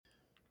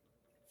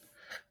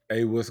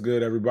Hey, what's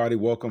good, everybody?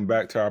 Welcome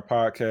back to our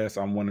podcast.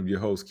 I'm one of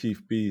your hosts,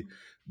 Keith B.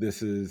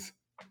 This is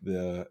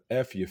the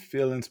F Your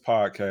Feelings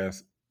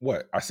podcast.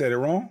 What? I said it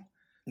wrong?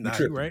 Nah,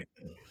 you right.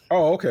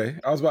 Oh, okay.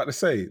 I was about to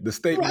say the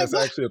statement Right, is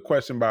actually a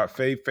question about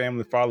faith,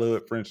 family,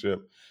 fatherhood,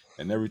 friendship,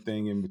 and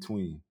everything in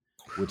between,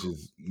 which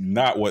is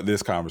not what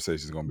this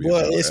conversation is going to be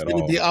about it's at going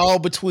to all. be all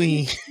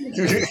between.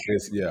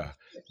 Yeah,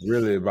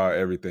 really about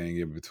everything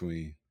in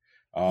between.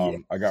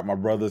 I got my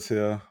brothers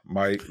here,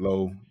 Mike,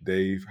 Lo,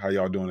 Dave. How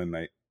y'all doing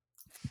tonight?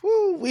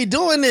 Woo, we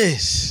doing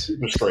this.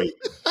 Straight.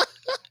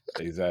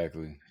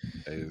 Exactly.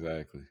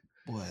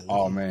 Boy,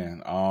 Oh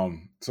man.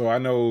 So I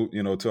know,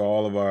 to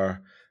all of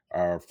our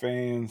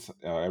fans,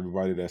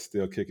 everybody that's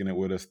still kicking it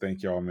with us,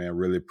 thank y'all, man.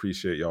 Really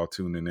appreciate y'all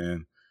tuning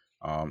in.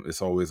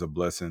 It's always a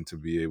blessing to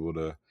be able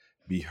to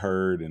be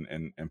heard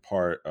and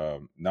impart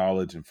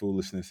knowledge and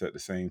foolishness at the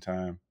same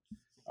time.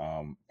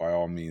 By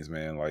all means,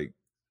 man, like,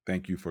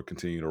 thank you for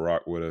continuing to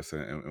rock with us,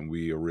 and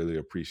we really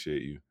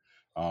appreciate you.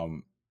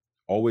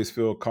 Always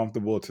feel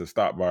comfortable to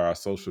stop by our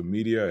social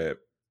media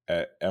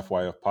at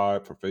FYF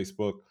Pod for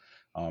Facebook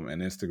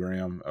and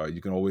Instagram.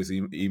 You can always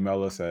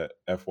email us at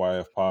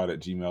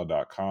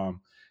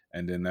fyfpod@gmail.com.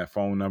 And then that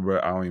phone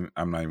number, I'm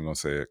not even going to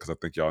say it because I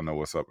think y'all know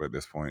what's up at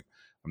this point.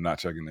 I'm not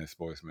checking this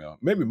voicemail.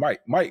 Maybe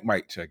Mike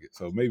might check it.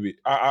 So maybe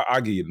I'll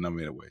give you the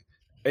number anyway.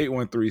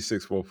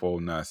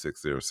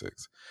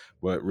 813-644-9606.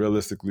 But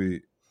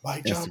realistically,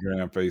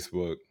 Instagram,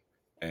 Facebook,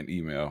 and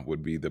email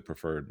would be the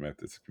preferred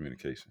methods of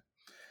communication.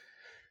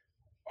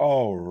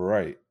 All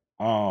right.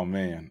 Oh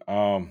man.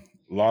 A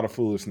lot of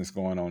foolishness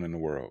going on in the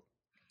world.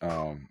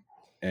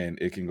 And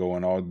it can go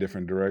in all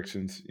different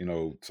directions.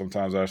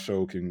 Sometimes our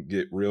show can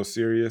get real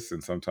serious,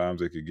 and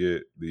sometimes it could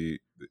get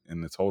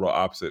in the total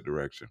opposite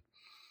direction.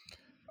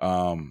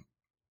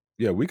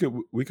 Yeah, we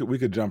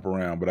could jump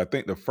around, but I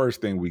think the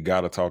first thing we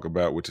got to talk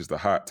about, which is the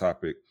hot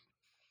topic,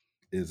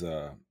 is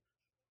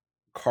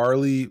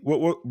Carly.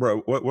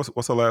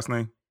 What's her last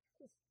name?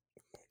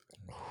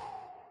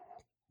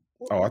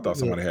 Oh, I thought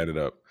somebody had it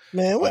up.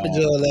 Man, what did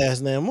your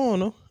last name? I don't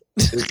know.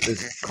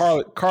 It's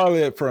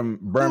Carly from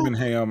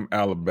Birmingham,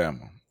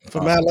 Alabama.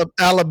 From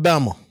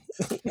Alabama.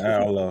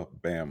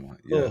 Alabama,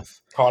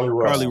 yes. Carly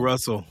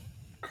Russell.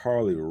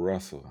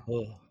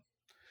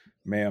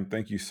 Ma'am,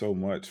 thank you so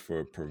much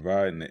for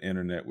providing the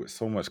internet with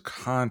so much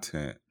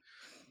content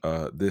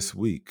this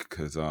week,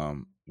 because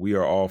we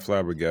are all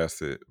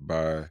flabbergasted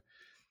by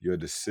your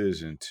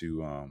decision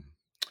to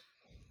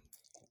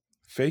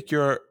fake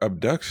your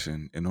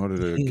abduction in order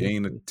to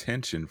gain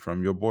attention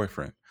from your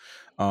boyfriend.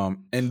 And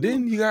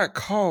then you got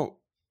caught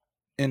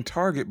in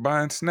Target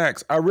buying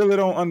snacks. I really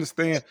don't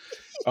understand.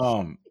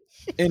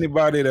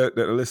 Anybody that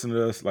listen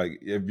to us, like,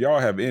 if y'all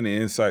have any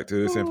insight to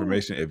this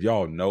information, if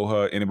y'all know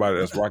her, anybody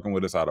that's rocking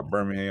with us out of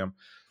Birmingham,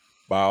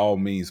 by all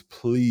means,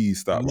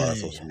 please stop by our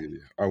social media.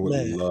 I would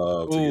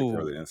love to get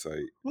further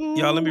insight.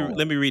 Y'all,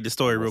 let me read the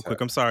story real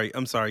quick. I'm sorry,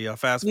 y'all.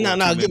 Fast forward.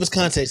 No, give us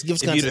context.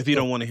 If you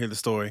don't want to hear the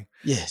story.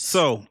 Yes.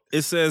 So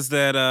it says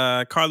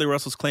that Carly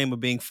Russell's claim of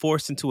being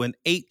forced into an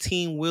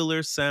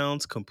 18-wheeler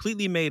sounds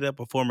completely made up,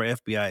 a former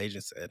FBI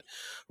agent said.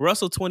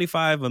 Russell,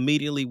 25,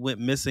 immediately went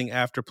missing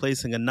after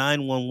placing a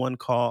 911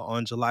 call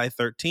on July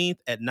 13th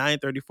at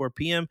 9:34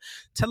 p.m.,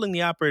 telling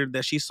the operator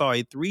that she saw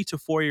a 3 to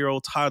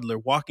 4-year-old toddler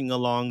walking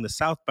along the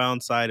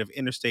southbound side of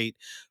Interstate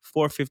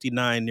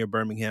 459 near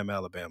Birmingham,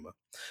 Alabama.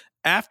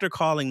 After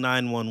calling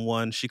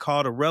 911, she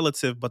called a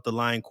relative, but the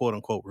line, quote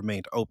unquote,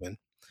 remained open.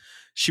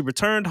 She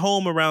returned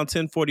home around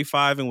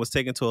 10:45 and was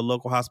taken to a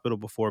local hospital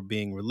before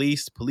being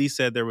released. Police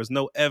said there was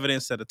no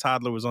evidence that a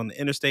toddler was on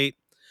the interstate.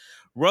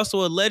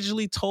 Russell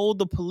allegedly told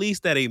the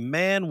police that a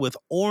man with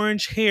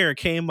orange hair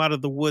came out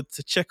of the woods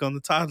to check on the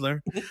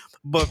toddler,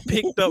 but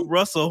picked up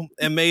Russell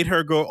and made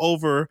her go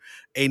over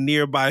a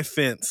nearby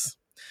fence.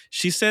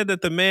 She said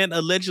that the man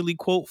allegedly,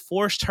 quote,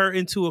 forced her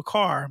into a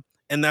car,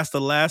 and that's the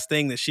last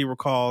thing that she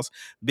recalls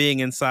being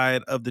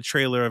inside of the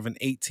trailer of an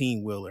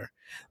 18-wheeler.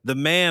 The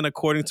man,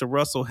 according to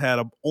Russell,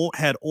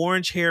 had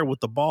orange hair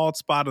with a bald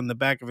spot on the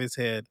back of his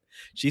head.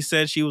 She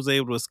said she was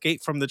able to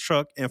escape from the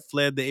truck and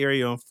fled the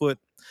area on foot,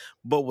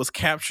 but was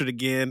captured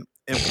again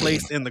and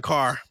placed in the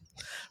car.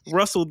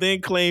 Russell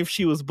then claimed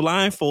she was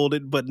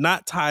blindfolded but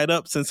not tied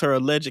up since her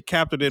alleged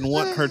captor didn't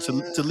want her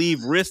to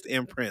leave wrist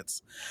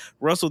imprints.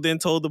 Russell then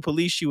told the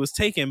police she was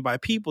taken by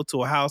people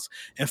to a house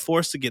and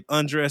forced to get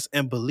undressed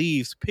and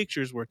believes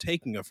pictures were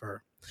taken of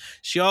her.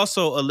 She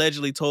also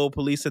allegedly told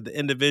police that the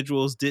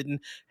individuals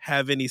didn't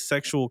have any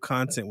sexual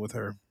content with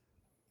her.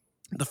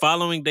 The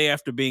following day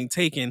after being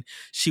taken,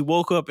 she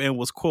woke up and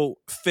was, quote,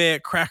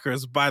 fed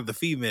crackers by the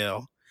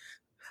female.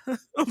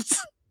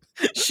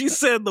 She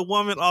said the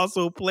woman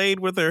also played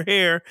with her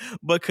hair,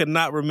 but could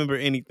not remember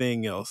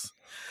anything else.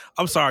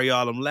 I'm sorry,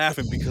 y'all. I'm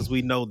laughing because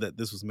we know that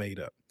this was made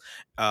up.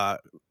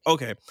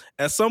 Okay.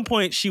 At some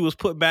point, she was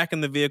put back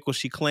in the vehicle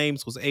she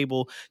claims was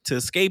able to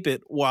escape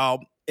it while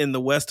in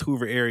the West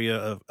Hoover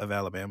area of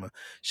Alabama.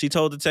 She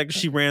told detectives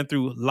she ran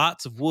through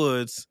lots of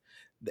woods,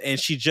 and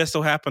she just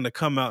so happened to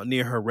come out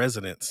near her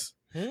residence.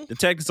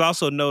 Detectives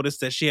also noticed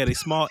that she had a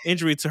small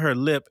injury to her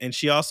lip, and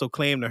she also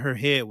claimed that her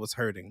head was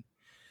hurting.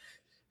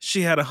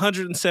 she had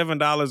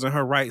 $107 in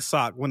her right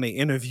sock when they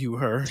interview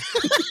her.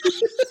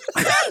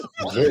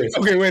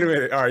 Okay, wait a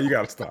minute. All right, you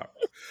gotta stop.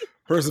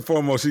 First and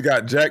foremost, she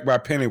got jacked by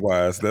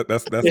Pennywise. That's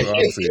what I'm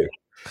saying.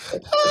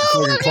 The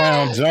fucking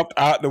clown jumped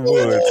out the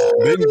woods,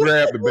 didn't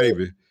grab the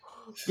baby.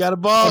 Got a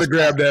ball. To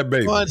grab that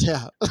baby. No.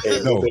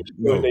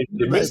 They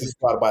missed the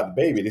spot about the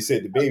baby. They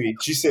said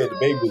she said the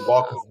baby was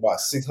walking for about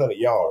 600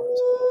 yards.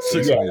 So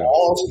you got an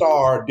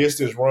all-star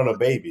distance runner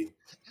baby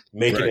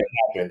making it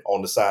happen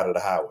on the side of the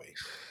highway.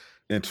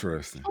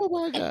 Interesting. Oh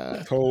my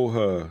God. Told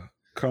her,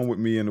 come with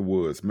me in the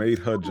woods, made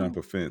her jump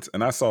a fence.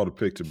 And I saw the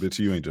picture, bitch,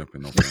 you ain't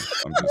jumping no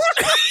fence. I'm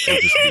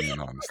just being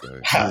honest.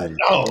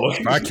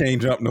 If I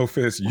can't jump no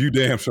fence, you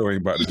damn sure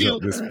ain't about to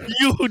jump this fence.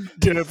 You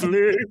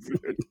definitely.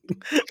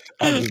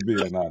 I'm just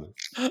being honest.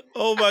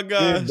 Oh my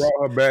gosh. Then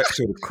brought her back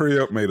to the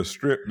crib, made a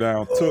strip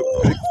down, took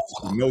pictures,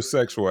 no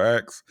sexual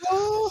acts.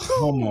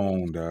 Come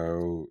on,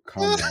 dog.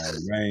 Come on,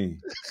 man.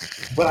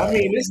 But I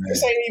mean,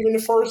 this ain't even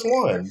the first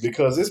one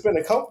because it's been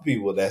a couple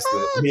people that's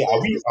are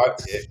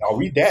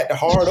we that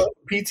hard up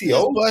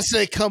PTO? I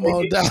say, come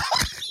on, dog.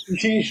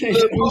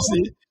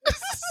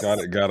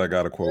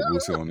 Gotta quote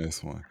Boosie on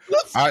this one.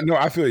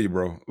 I feel you,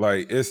 bro.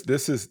 Like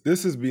this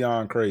is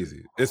beyond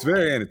crazy. It's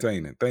very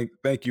entertaining.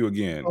 Thank you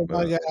again. Oh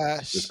my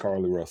gosh, it's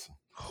Carly Russell.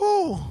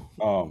 Oh.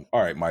 All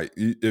right, Mike.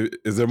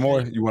 Is there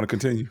more? You want to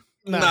continue?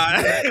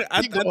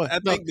 I think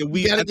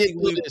we gotta get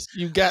through this.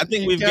 I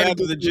think we've gathered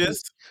the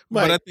gist.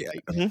 But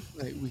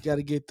we got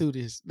to get through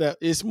this. Now,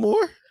 it's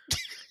more.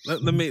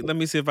 Let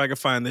me see if I can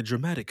find the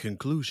dramatic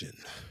conclusion.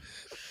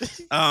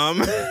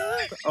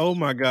 Oh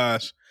my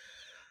gosh.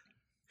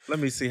 Let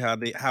me see how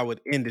it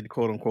ended,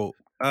 quote unquote.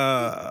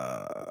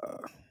 Let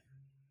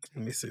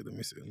me see.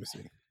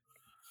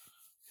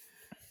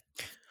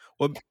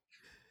 Well,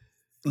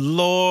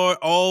 Lord,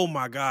 oh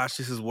my gosh,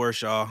 this is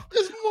worse, y'all.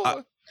 There's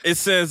more. It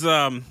says,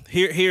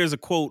 here's a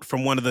quote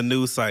from one of the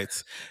news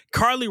sites.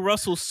 Carly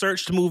Russell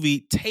searched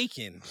movie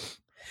Taken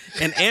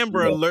and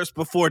Amber alerts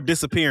before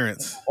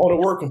disappearance. On the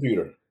work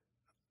computer.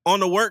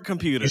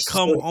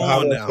 Come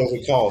on now. How much does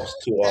it cost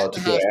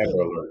to get an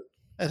Amber alert?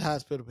 At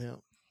hospital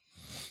pimp.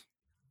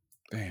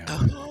 Damn.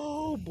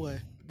 Oh boy,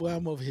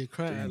 I'm over here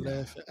crying,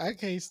 laughing. I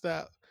can't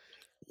stop.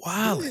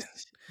 Wow.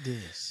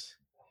 This.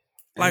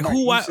 Like Mike,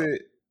 who I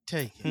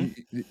take?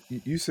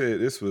 You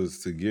said this was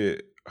to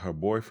get her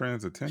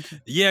boyfriend's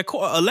attention? Yeah,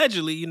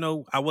 allegedly.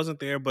 I wasn't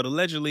there, but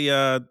allegedly,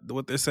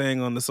 what they're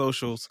saying on the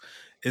socials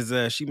is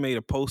that she made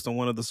a post on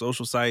one of the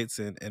social sites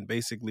and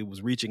basically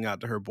was reaching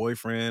out to her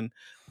boyfriend,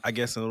 I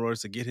guess, in order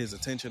to get his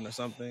attention or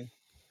something.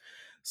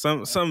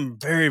 Some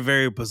very,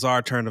 very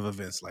bizarre turn of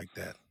events like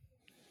that.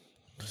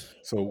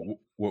 So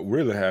what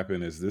really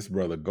happened is this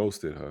brother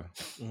ghosted her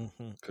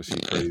because she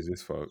crazy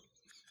as fuck.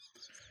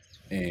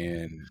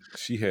 And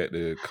she had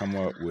to come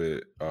up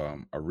with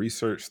a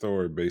research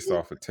story based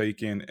off of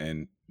Taken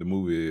and the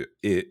movie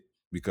It,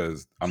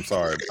 because I'm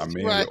sorry, I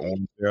mean, right.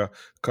 On there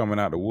coming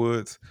out the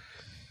woods.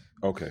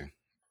 Okay.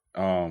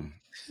 And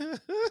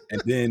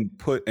then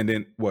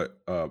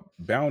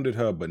bounded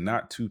her, but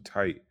not too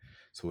tight,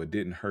 so it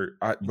didn't hurt.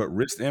 But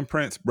wrist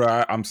imprints,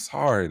 bro. I'm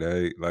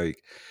sorry,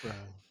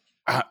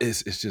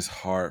 it's just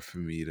hard for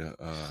me to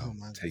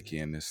take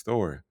in this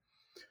story.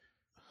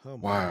 Oh,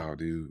 wow,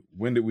 dude!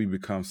 When did we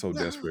become so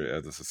desperate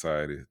as a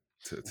society?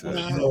 It's not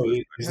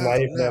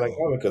even that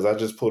uncommon because I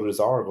just pulled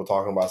this article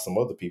talking about some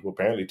other people.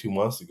 Apparently, 2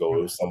 months ago,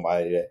 it was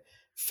somebody that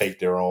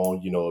faked their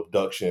own,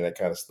 abduction and that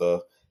kind of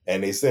stuff,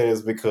 and they said it's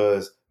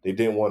because they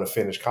didn't want to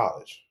finish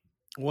college.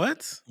 What?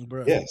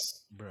 Bruh.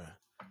 Yes, bruh.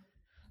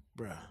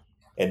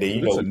 And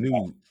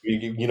then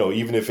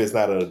even if it's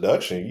not an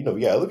abduction, you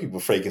got other people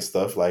faking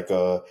stuff like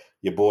your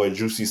boy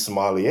Juicy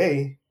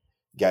Sommelier.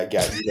 Got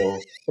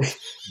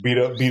beat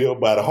up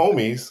by the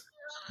homies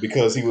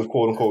because he was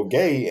quote unquote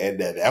gay, and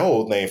that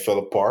whole thing fell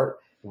apart.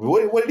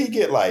 What did he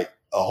get? Like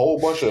a whole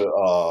bunch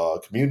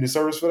of community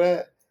service for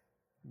that?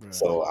 Right.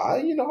 So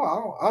I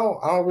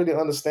don't really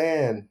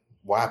understand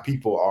why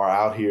people are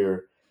out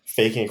here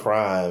faking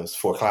crimes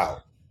for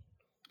clout.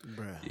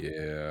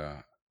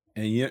 Yeah.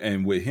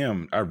 And with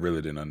him, I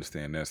really didn't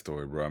understand that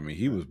story, bro. I mean,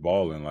 he was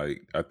balling.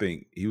 Like, I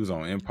think he was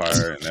on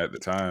Empire, and at the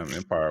time,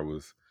 Empire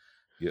was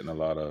getting a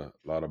lot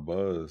of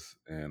buzz,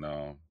 and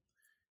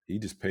he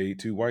just paid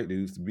 2 white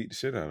dudes to beat the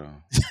shit out of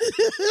him.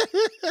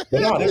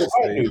 But no, they were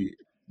white dudes.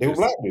 They were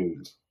black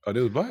dudes. Oh, they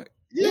was black?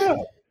 Yeah.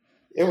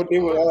 They were.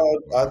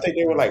 I think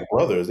they were like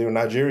brothers. They were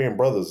Nigerian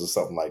brothers or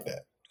something like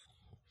that.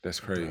 That's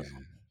crazy,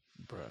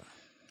 bro.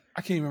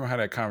 I can't remember how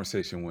that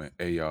conversation went.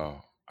 Hey,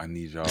 y'all, I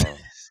need y'all to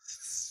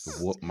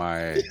whoop my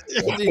ass.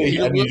 I need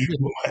you to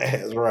whoop my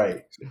ass,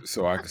 right?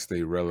 So I can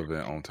stay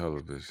relevant on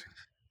television.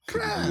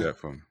 Could you do that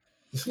for me?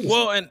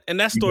 Well, and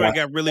that story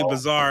got really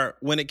bizarre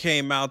when it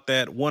came out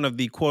that one of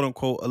the quote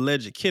unquote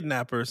alleged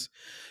kidnappers,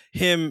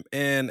 him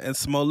and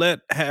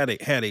Smollett had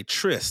a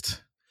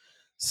tryst.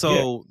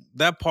 So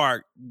that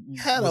part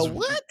had a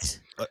what?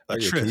 A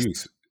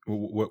tryst.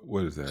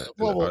 What is that?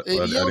 Well,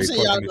 you don't say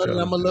y'all know that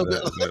I'm a little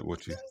bit. Is that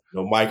what you?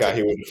 No, Mike out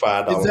here with the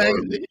 $5.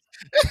 Exactly.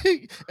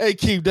 Hey,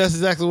 Keith, that's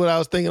exactly what I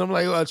was thinking. I'm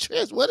like,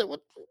 tryst.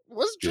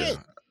 What's tryst?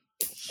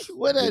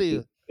 What that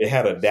is? They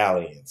had a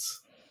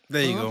dalliance.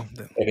 There you go.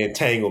 An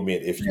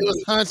entanglement, if you will.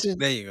 Hunting.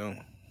 There you go.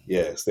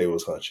 Yes, they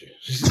was hunching.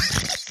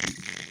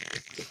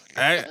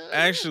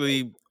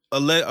 Actually,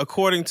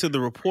 according to the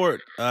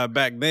report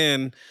back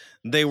then,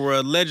 they were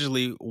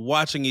allegedly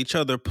watching each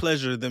other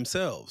pleasure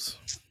themselves.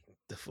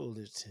 The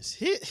foolishness.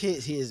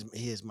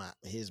 Here's my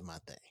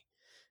thing.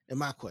 And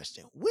my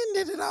question: when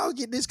did it all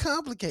get this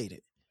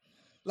complicated?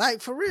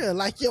 Like for real,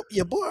 like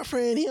your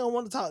boyfriend, he don't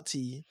want to talk to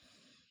you.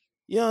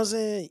 You know what I'm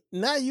saying?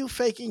 Now you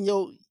faking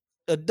your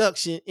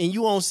abduction and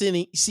you on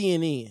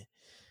CNN.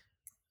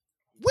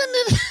 When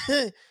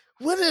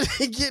did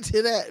it get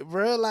to that,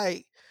 bro?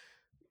 Like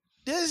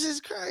this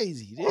is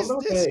crazy.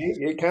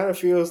 It kind of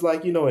feels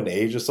like, in the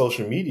age of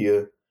social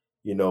media,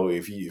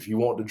 if you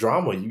want the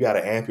drama, you got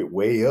to amp it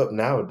way up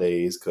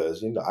nowadays.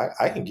 Because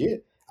I can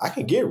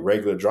get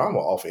regular drama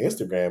off of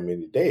Instagram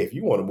any day. If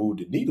you want to move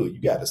the needle,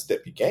 you got to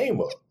step your game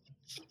up.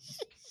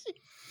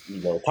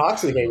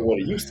 Toxic ain't what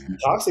it used to be.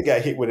 Toxic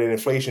got hit with an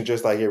inflation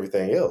just like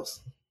everything else.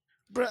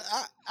 Bro,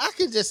 I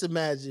could just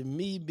imagine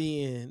me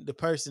being the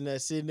person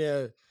that's sitting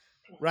there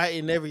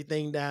writing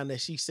everything down that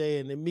she's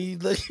saying, and me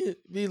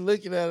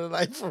looking at her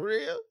like, for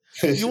real?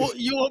 You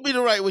want me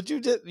to write what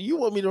you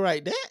want me to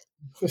write that?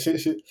 You say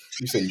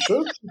you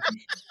should?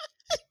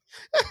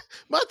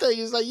 My thing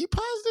is like, you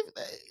positive?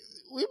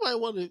 We might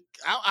want to.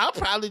 I'll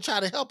probably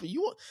try to help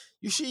you.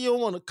 You sure you don't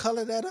want to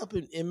color that up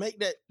and make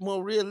that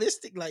more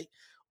realistic? Like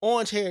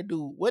orange hair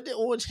dude. What did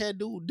orange hair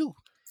dude do?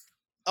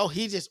 Oh,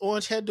 he just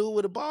orange hair dude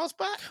with a bald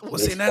spot? Well,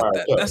 see,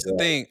 that's the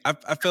thing.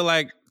 I feel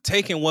like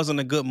Taken wasn't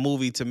a good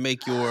movie to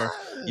make your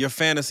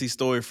fantasy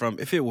story from.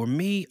 If it were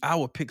me, I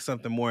would pick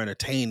something more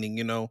entertaining.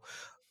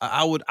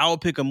 I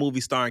would pick a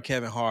movie starring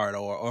Kevin Hart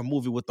or a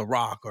movie with The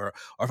Rock or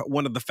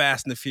one of the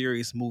Fast and the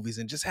Furious movies,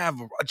 and just have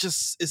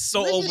it's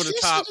so over the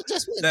top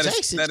that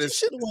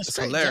it's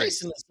hilarious.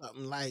 Jason or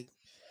something like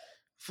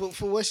for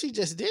what she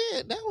just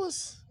did. That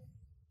was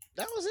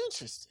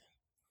interesting.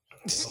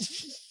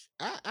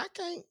 I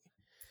can't.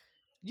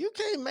 You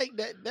can't make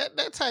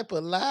that type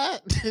of lie.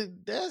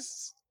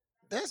 That's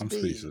I'm big.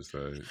 speechless.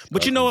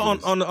 But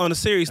on a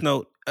serious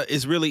note,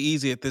 it's really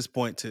easy at this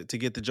point to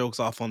get the jokes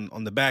off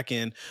on the back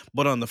end.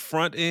 But on the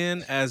front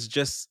end, as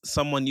just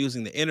someone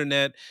using the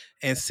internet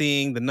and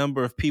seeing the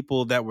number of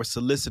people that were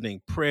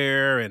soliciting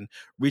prayer and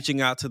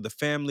reaching out to the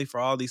family for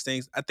all these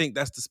things, I think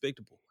that's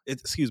despicable.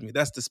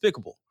 That's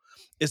despicable.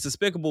 It's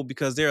despicable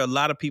because there are a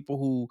lot of people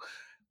who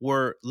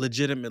were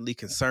legitimately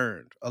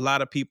concerned. A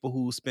lot of people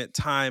who spent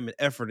time and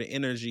effort and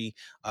energy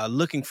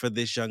looking for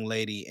this young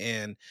lady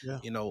and,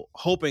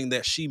 hoping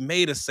that she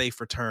made a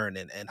safe return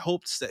and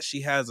hopes that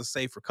she has a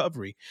safe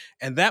recovery.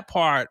 And that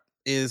part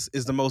is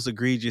the most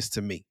egregious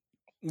to me.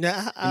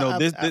 Now,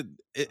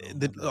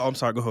 I'm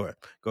sorry. Go ahead.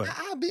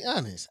 I'll be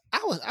honest. I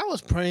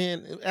was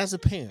praying as a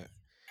parent.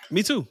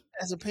 Me too.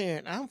 As a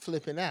parent, I'm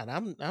flipping out.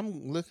 I'm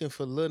looking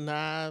for little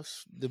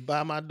knives to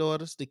buy my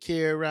daughters to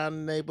carry around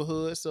the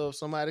neighborhood. So if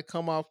somebody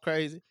come off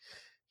crazy,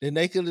 then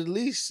they could at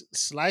least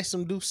slice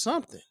them, do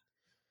something.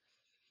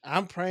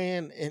 I'm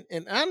praying,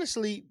 and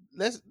honestly,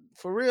 let's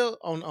for real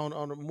on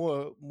a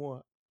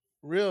more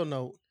real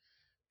note,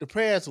 the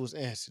prayers was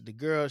answered. The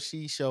girl,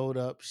 she showed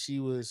up.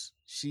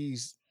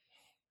 She's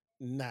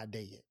not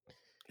dead yet.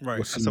 Right.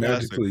 Well, she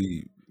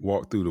magically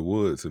walked through the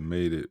woods and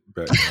made it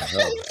back to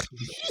her house.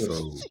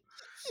 So,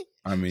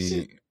 I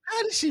mean,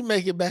 how did she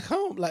make it back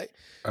home? Like,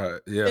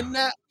 yeah. And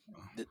now,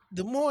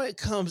 the more it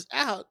comes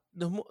out,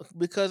 the more,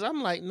 because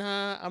I'm like,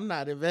 nah, I'm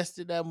not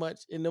invested that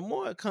much. And the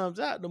more it comes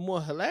out, the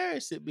more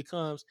hilarious it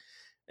becomes.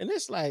 And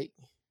it's like,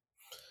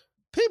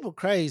 people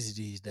crazy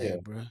these days,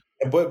 bro.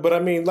 But I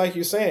mean, like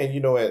you're saying,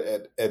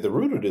 at the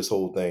root of this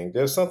whole thing,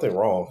 there's something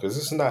wrong because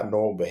it's not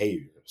normal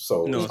behavior.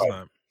 So no, it's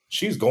not.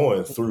 She's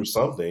going through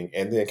something,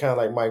 and then kind of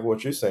like Mike,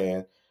 what you're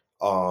saying,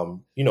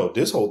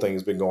 this whole thing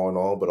has been going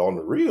on, but on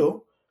the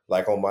real,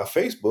 like on my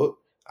Facebook,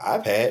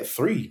 I've had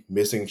 3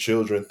 missing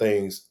children,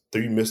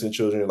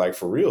 like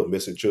for real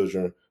missing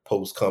children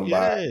posts come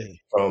by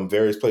from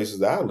various places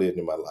that I lived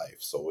in my life.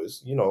 So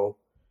it's,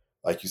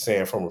 like you're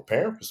saying, from a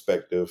parent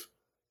perspective,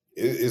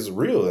 it's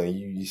real,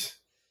 and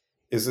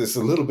it's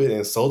a little bit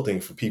insulting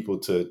for people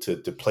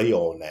to play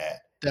on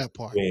that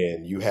part.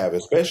 And you have,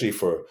 especially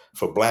for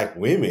Black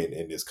women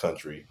in this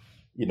country,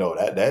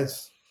 that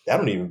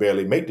don't even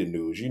barely make the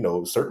news.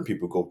 Certain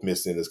people go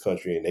missing in this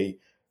country and they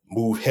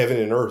move heaven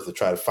and earth to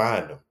try to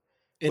find them.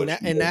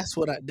 And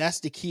that's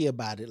the key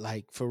about it.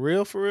 Like for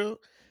real,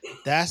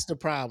 that's the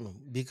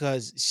problem,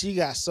 because she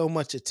got so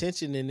much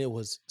attention and it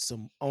was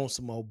some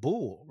old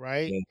bull,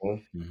 right?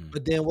 Mm-hmm.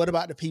 But then what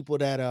about the people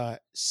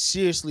that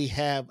seriously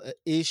have an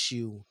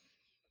issue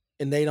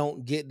and they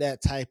don't get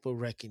that type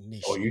of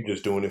recognition? Oh, you're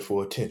just doing it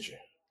for attention.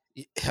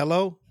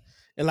 Hello?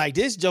 And like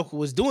this Joker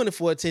was doing it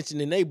for attention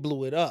and they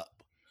blew it up.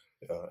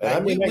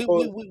 And like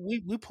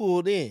we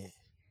pulled in.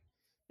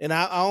 And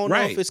I don't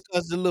know if it's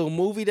because the little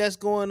movie that's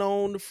going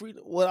on,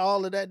 with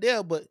all of that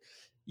there, but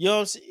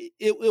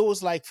it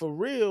was like for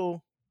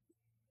real,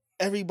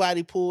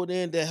 everybody pulled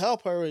in to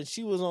help her and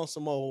she was on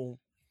some old.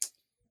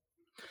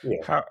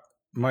 Yeah.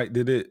 Mike,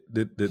 did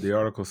the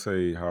article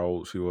say how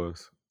old she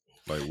was?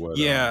 Like what?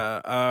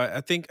 Yeah,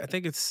 I think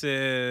it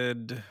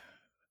said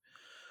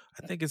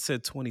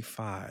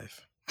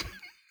 25.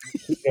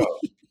 Yeah,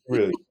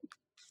 really.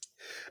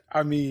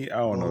 I mean, I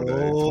don't know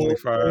that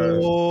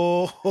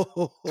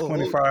 25.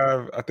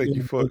 25. I think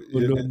you put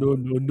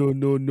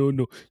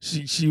No.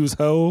 She was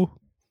how old?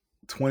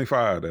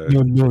 25.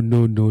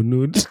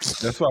 No.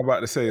 That's what I'm about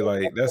to say.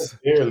 Like that's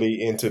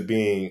Barely into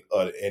being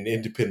an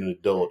independent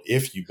adult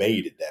if you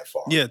made it that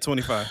far. Yeah,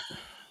 25.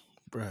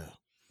 Bruh.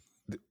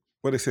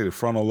 what they say. The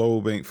frontal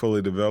lobe ain't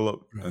fully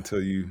developed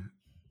until you.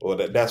 Well,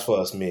 that's for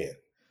us men.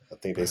 I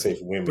think they say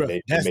for women, Bruh,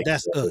 they that's make it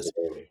us. early.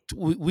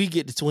 We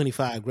get the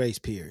 25 grace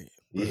period.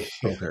 Yeah.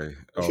 Okay.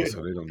 Oh,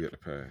 so they don't get the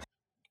pass.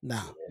 No.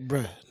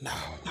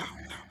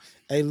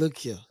 Hey, look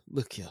here.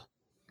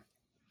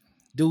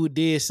 Dude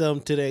did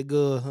something to that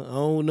girl. I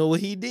don't know what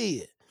he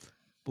did,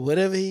 but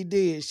whatever he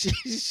did,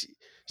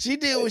 she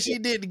did what she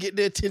did to get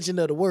the attention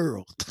of the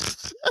world.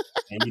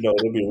 And it'll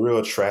be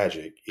real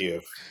tragic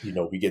if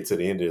we get to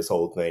the end of this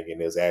whole thing and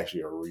there's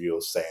actually a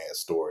real sad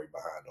story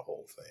behind the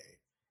whole thing,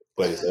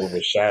 but it's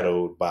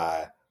overshadowed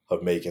by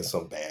her making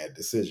some bad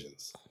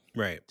decisions.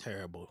 Right.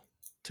 Terrible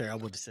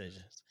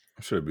decisions.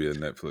 I'm sure it'd be a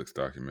Netflix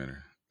documentary.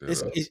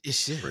 It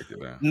should break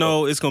it down.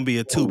 No, it's gonna be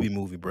a Tubi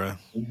movie, bro.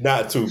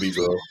 Not Tubi,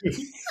 bro.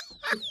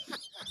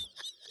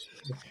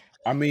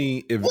 I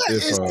mean, if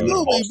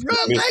Tubi, bro?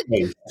 Like,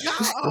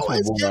 y'all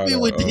always get me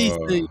with these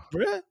things,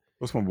 bro.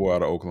 What's my boy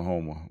out of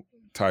Oklahoma,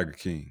 Tiger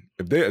King?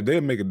 If they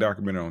make a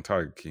documentary on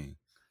Tiger King,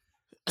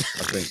 I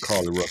think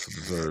Carly Russell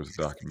deserves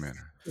a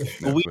documentary.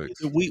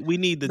 We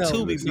need the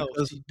Tubi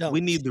because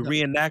we need the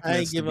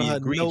reenactments to be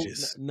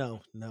egregious. No.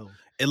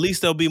 At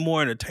least they'll be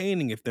more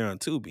entertaining if they're on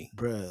Tubi.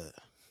 Bruh,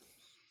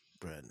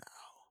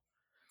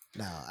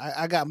 no.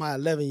 I got my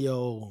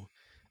 11-year-old.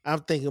 I'm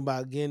thinking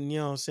about getting,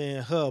 her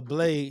a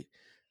blade.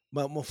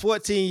 But my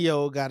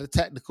 14-year-old got a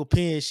tactical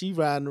pen. She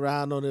riding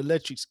around on an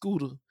electric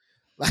scooter.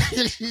 Like,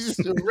 she's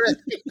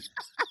ready.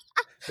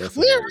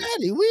 We're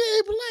ready. We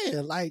ain't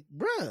playing. Like,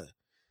 bruh.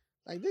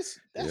 Like that's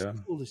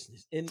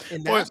foolishness. And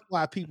that's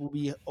why people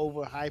be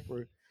over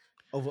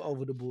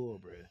the bull,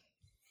 bruh.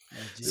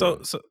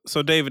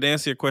 So David, to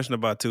answer your question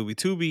about Tubi.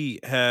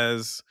 Tubi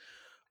has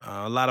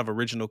a lot of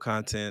original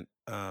content.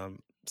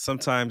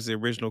 Sometimes the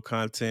original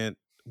content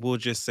will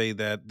just say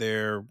that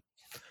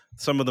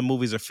some of the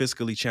movies are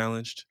fiscally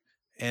challenged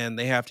and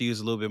they have to use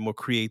a little bit more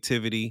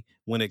creativity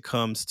when it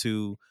comes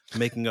to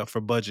making up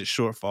for budget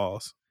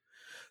shortfalls.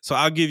 So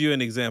I'll give you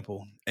an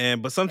example.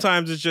 But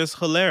sometimes it's just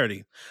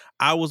hilarity.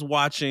 I was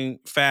watching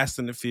Fast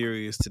and the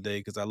Furious today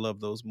because I love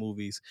those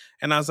movies.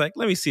 And I was like,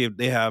 let me see if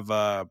they have,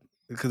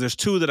 because there's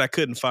two that I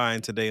couldn't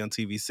find today on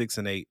TV, 6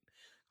 and 8.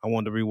 I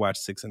wanted to rewatch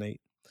 6 and 8.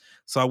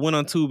 So I went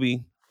on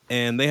Tubi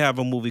and they have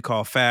a movie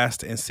called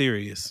Fast and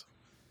Serious.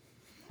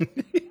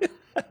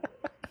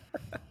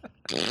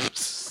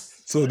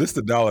 So this is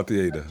the Dollar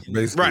Theater,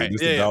 basically. Right,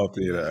 this is the Dollar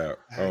Theater app.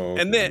 Oh,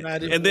 okay. And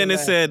then it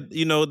said,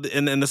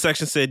 and the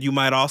section said you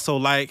might also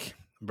like,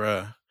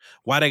 bruh,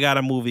 why they got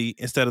a movie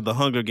instead of the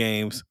Hunger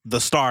Games, the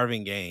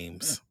Starving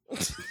Games.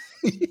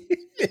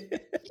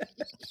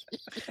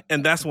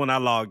 And that's when I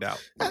logged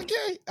out. I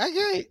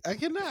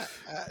cannot.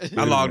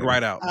 I logged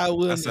right out.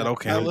 I said,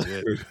 okay, I'm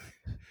good.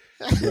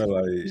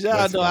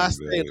 Y'all know I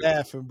stay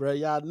laughing, bro.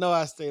 Y'all know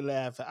I stay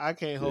laughing. I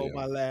can't hold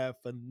my laugh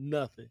for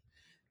nothing.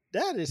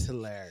 That is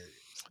hilarious.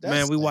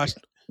 Man,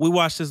 we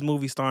watched this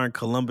movie starring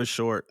Columbus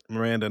Short,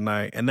 Miranda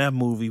Knight, and that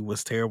movie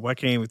was terrible. I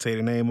can't even tell you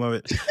the name of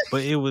it,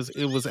 but it was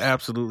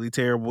absolutely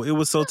terrible. It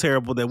was so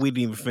terrible that we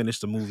didn't even finish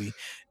the movie.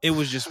 It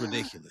was just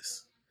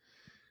ridiculous.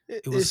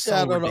 It was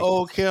shot on an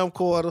old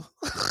camcorder.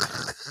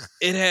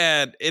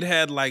 It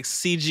had like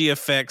CG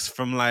effects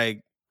from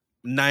like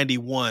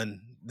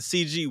 91. The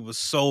CG was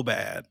so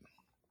bad.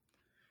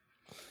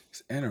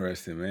 It's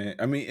interesting, man.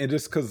 I mean, and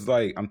just because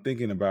like I'm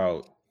thinking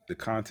about the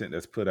content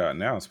that's put out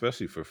now,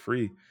 especially for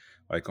free,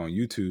 like on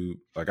YouTube.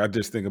 Like I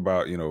just think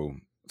about,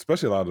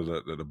 especially a lot of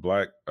the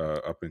black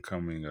up and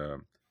coming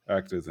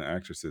actors and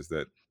actresses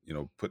that,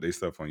 put their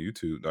stuff on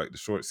YouTube, like the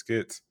short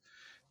skits.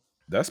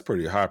 That's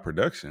pretty high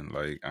production.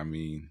 Like, I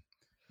mean,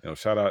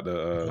 shout out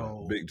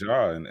to Big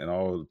Jaw and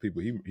all the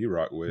people he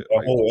rocked with.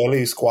 The whole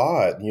LA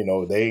squad,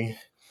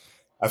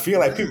 I feel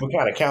like people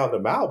kind of count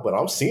them out, but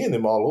I'm seeing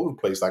them all over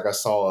the place. Like I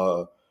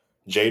saw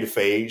Jada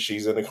Fade,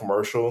 she's in the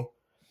commercial.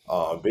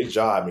 Big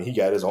Jaw, I mean, he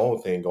got his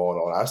own thing going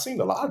on. I've seen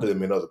a lot of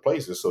them in other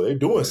places, so they're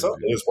doing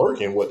something. It's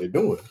working what they're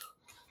doing.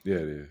 Yeah,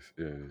 it is.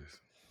 Yeah, it is.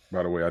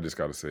 By the way, I just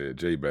got to say it.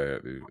 J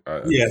Bad, dude.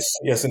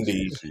 Yes,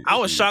 indeed. I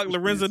was shocked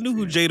Lorenzo knew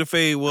who Jada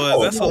Fade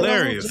was. That's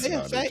hilarious. I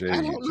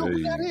don't know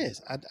who that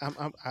is.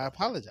 I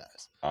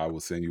apologize. I will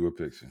send you a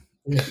picture.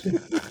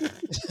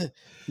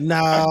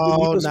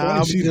 No,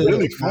 she's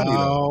really funny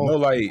though. No,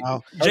 like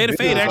Jada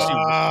Fade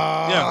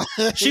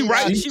actually, she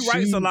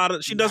writes a lot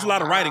of. She does a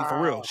lot of writing for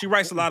real. She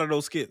writes a lot of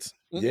those skits.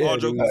 Yeah, all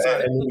joking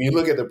aside. And when you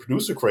look at the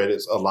producer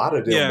credits, a lot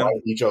of them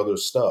write each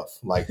other's stuff.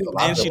 Like a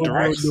lot and she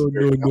directs. No.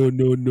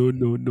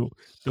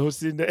 Don't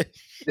say that.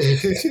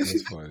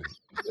 That's funny.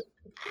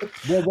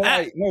 But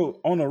like, no,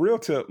 on a real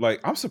tip, like,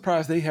 I'm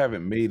surprised they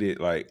haven't made it.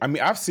 Like, I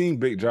mean, I've seen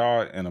Big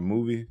Jaw in a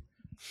movie,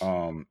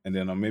 and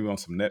then maybe on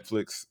some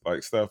Netflix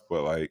like stuff.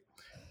 But like,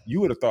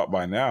 you would have thought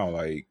by now,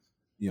 like,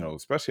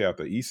 especially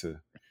after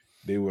Issa,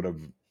 they would have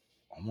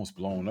almost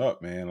blown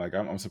up, man. Like,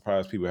 I'm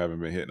surprised people haven't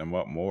been hitting them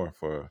up more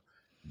for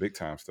big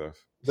time stuff.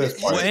 That's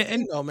Here's part the of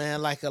thing, though,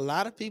 man. Like a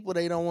lot of people,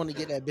 they don't want to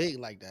get that big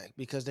like that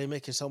because they're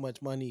making so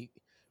much money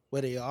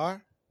where they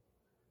are.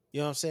 You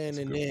know what I'm saying? That's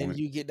a And good then point.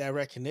 you get that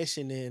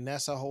recognition, and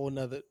that's a whole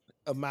nother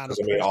amount of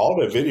because I mean, pressure. all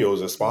their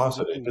videos are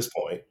sponsored at this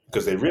point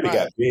because they really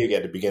got big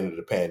at the beginning of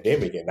the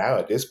pandemic, and now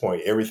at this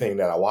point, everything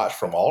that I watch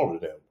from all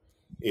of them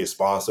is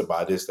sponsored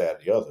by this, that,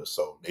 and the other.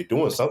 So they're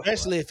doing something.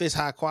 Especially if it's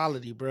high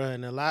quality, bro.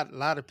 And a lot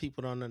of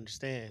people don't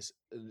understand.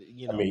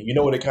 I mean, you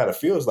know what it kind of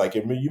feels like.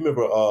 I mean, you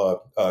remember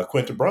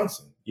Quinta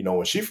Brunson?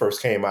 When she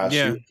first came out, she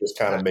Yeah. was just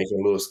kind of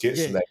making little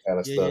skits and that kind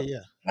of stuff. Yeah.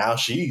 Now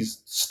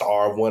she's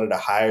star of one of the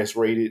highest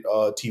rated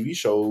TV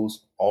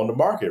shows on the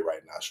market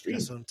right now. Streaming.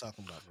 That's what I'm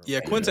talking about, bro.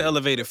 Yeah, Quinta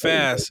elevated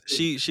fast.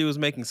 She was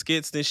making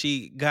skits, then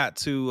she got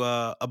to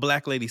a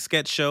Black Lady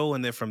sketch show,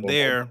 and then from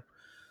there,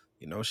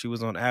 she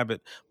was on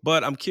Abbott.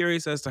 But I'm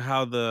curious as to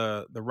how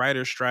the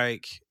writer's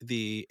strike,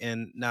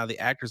 and now the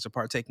actors are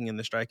partaking in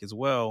the strike as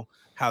well,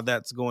 how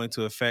that's going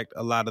to affect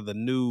a lot of the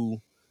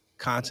new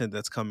content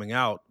that's coming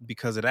out,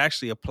 because it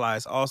actually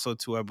applies also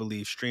to, I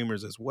believe,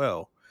 streamers as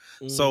well.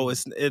 So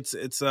it's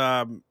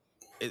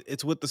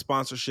with the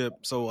sponsorship,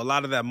 so a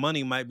lot of that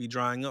money might be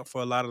drying up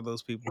for a lot of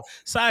those people.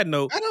 Side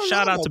note,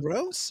 shout out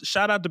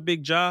to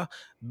Big Jaw.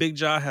 Big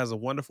Jaw has a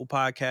wonderful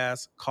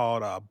podcast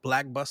called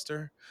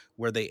Blackbuster,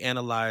 where they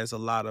analyze a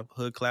lot of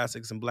hood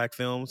classics and black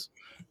films.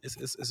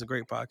 It's a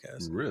great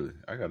podcast. Really,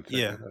 I gotta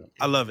check that out.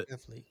 I love it.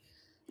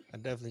 I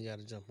definitely got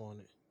to jump on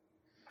it.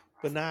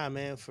 But nah,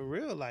 man, for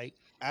real, like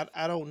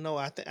I don't know.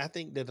 I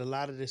think that a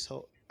lot of this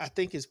I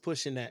think it's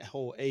pushing that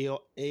whole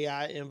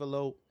AI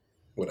envelope.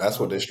 Well, that's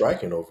what they're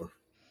striking over.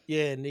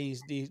 Yeah, and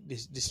the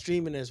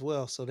streaming as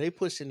well. So they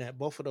pushing that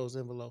both of those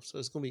envelopes. So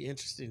it's gonna be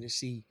interesting to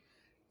see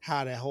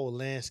how that whole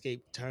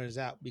landscape turns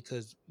out,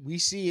 because we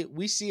see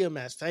them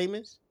as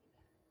famous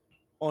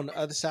on the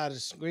other side of the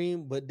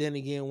screen, but then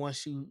again,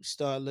 once you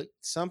start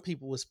some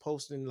people was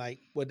posting like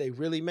what they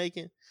really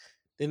making.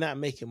 They're not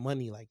making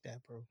money like that,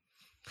 bro.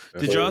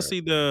 Did y'all see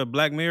the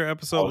Black Mirror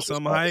episode with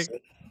Selma Hayek?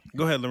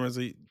 Go ahead,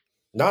 Lorenzo.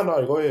 No,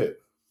 go ahead.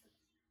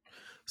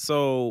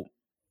 So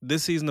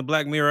this season of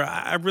Black Mirror,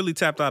 I really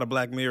tapped out of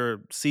Black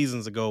Mirror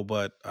seasons ago,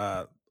 but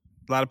a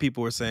lot of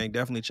people were saying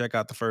definitely check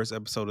out the first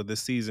episode of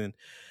this season.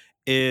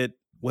 It,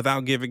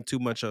 without giving too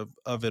much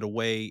of it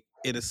away,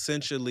 it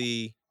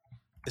essentially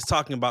is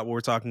talking about what we're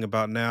talking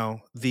about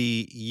now,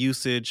 the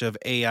usage of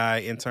AI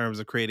in terms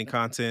of creating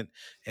content,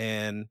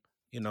 and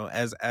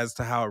as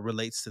to how it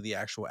relates to the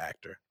actual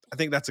actor. I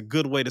think that's a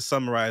good way to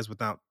summarize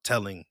without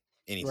telling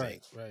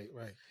anything. Right.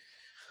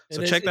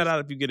 So check that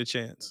out if you get a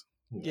chance.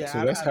 Yeah.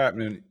 So that's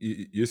happening.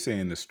 You're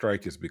saying the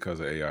strike is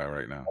because of AI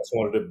right now. That's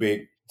one of the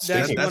big.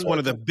 That's one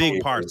of the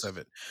big parts of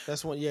it.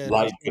 That's one. Yeah.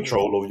 Light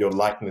control over your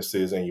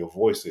likenesses and your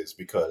voices,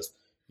 because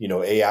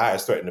AI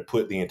is starting to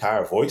put the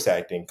entire voice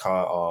acting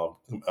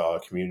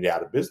community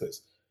out of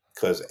business,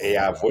 because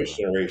AI voice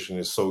generation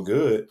is so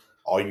good.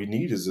 All you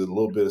need is a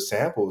little bit of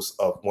samples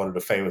of one of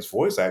the famous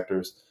voice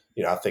actors.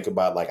 I think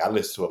about, like, I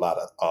listen to a lot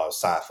of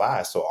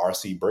sci-fi, so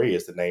R.C. Bray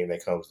is the name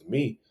that comes to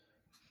me.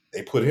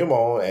 They put him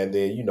on, and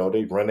then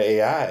they run the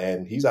AI,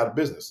 and he's out of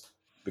business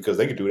because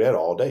they could do that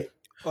all day.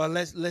 Well,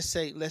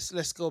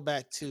 let's go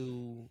back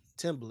to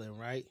Timbaland,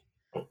 right?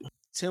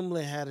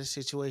 Timbaland had a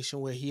situation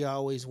where he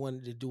always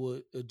wanted to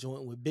do a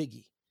joint with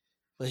Biggie,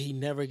 but he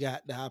never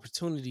got the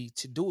opportunity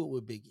to do it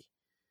with Biggie.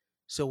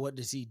 So what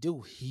does he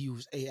do? He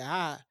used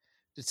AI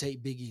to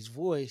take Biggie's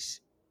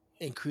voice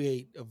and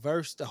create a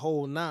verse, the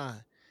whole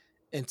nine.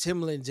 And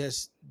Timbaland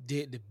just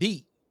did the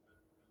beat.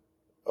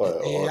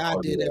 AI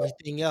did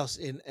everything else.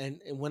 And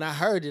when I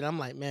heard it, I'm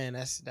like, man,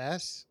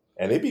 that's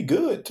and it'd be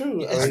good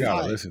too. I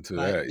gotta listen to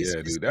that.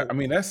 Yeah,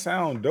 dude. That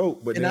sound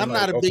dope. But and then, I'm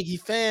not a Biggie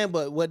fan,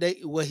 but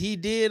what he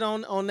did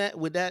on that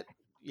with that,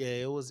 yeah,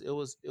 it was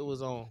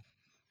on.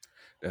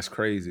 That's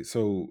crazy.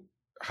 So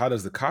how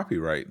does the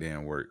copyright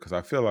then work? Because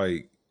I feel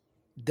like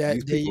that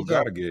these people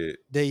gotta get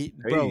paid.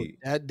 Bro.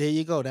 There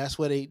you go. That's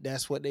what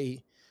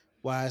they.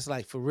 Why it's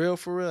like for real.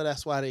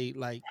 That's why they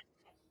like.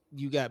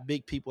 You got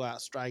big people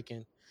out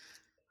striking,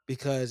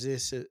 because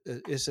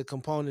it's a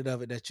component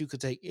of it that you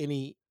could take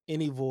any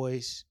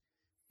voice,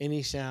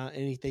 any sound,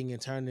 anything,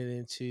 and turn it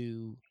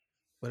into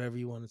whatever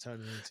you want to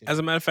turn it into. As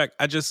a matter of fact,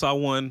 I just saw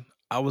one.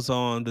 I was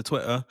on the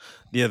Twitter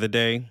the other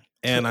day,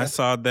 and I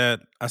saw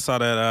that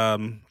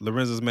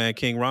Lorenzo's man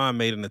King Ron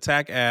made an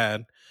attack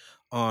ad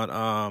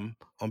on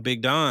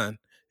Big Don,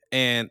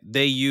 and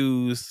they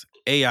used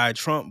AI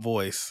Trump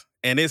voice,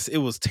 and it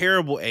was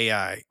terrible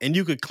AI, and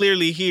you could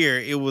clearly hear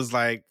it was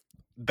like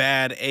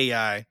bad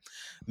AI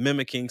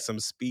mimicking some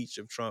speech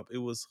of Trump. It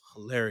was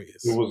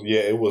hilarious.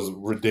 It was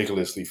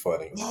ridiculously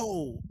funny.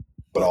 Whoa.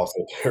 But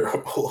also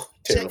terrible.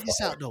 Check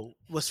this out though.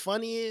 What's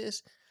funny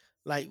is,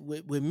 like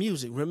with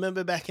music,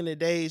 remember back in the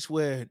days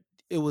where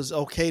it was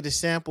okay to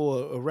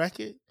sample a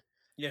record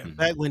Yeah.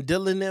 back when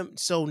Dylan them.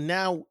 So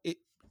now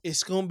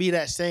it's gonna be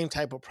that same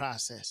type of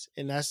process,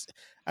 and I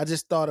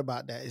just thought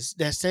about that. It's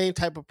that same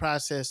type of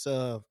process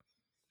of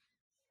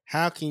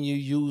how can you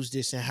use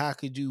this and how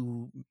could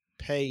you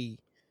pay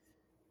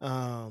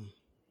the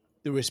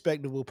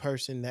respectable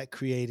person that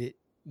created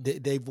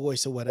their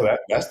voice or Well, whatever.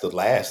 that's the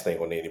last thing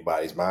on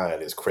anybody's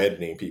mind is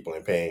crediting people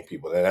and paying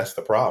people, and that's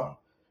the problem.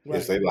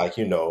 Is Right. they like,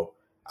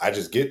 I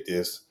just get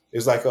this.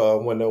 It's like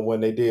when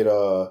they did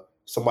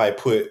somebody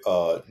put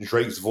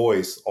Drake's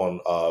voice on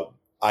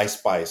Ice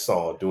Spice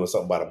song doing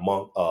something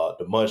about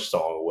the Munch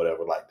song or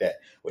whatever like that.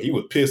 Well, he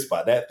was pissed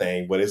by that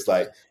thing, but it's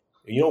like,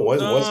 once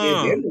they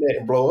hit the internet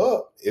and blow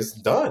up, it's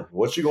done.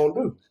 What you gonna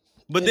do?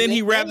 But then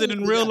he rapped it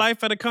in real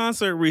life at a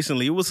concert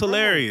recently. It was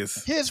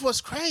hilarious. Here's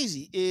what's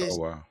crazy is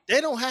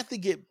they don't have to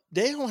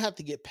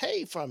get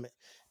paid from it.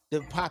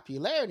 The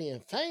popularity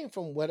and fame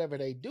from whatever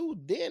they do,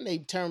 then they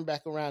turn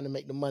back around and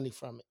make the money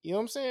from it. You know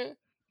what I'm saying?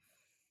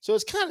 So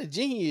it's kind of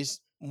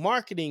genius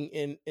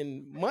marketing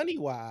and money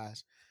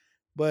wise,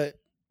 but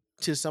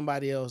to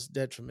somebody else's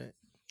detriment.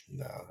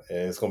 No,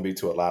 and it's going to be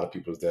to a lot of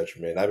people's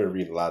detriment. I've been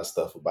reading a lot of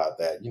stuff about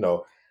that.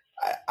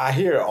 I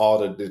hear all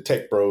the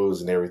tech bros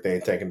and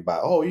everything talking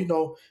about,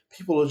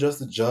 people will just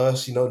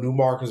adjust, new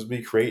markets will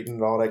be creating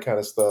and all that kind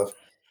of stuff.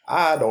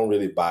 I don't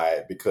really buy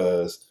it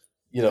because,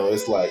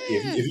 it's like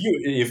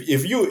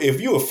if you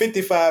a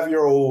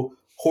 55-year-old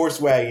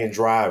horse wagon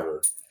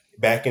driver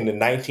back in the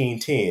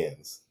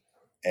 1910s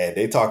and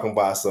they talking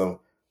about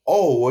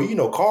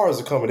cars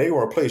are coming, they will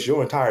replace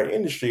your entire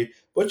industry,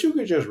 but you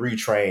could just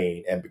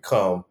retrain and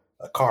become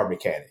a car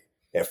mechanic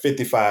at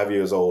 55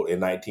 years old in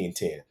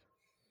 1910.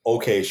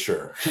 Okay,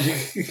 sure.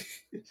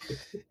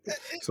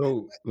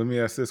 So let me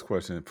ask this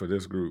question for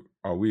this group: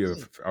 Are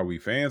we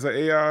fans of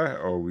AI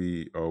or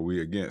are we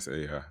against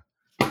AI?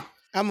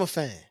 I'm a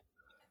fan.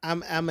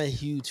 I'm a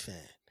huge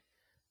fan.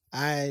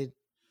 I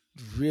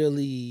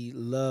really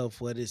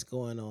love what is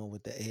going on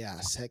with the AI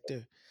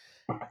sector.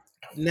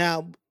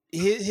 Now,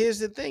 here's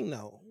the thing,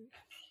 though.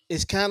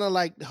 It's kind of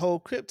like the whole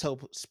crypto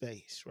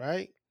space,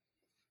 right?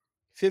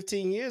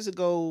 15 years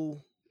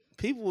ago,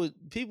 people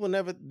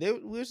never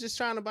we was just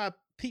trying to buy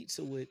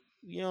pizza with,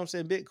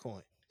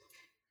 Bitcoin.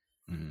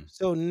 Mm-hmm.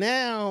 So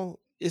now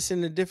it's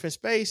in a different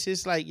space.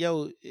 It's like,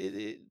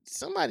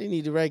 somebody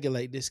need to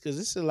regulate this because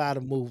it's a lot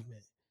of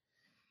movement.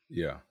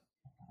 Yeah.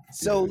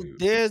 So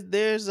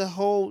there's a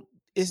whole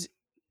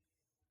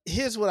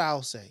here's what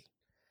I'll say.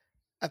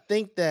 I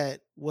think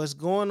that what's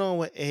going on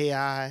with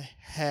AI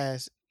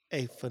has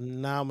a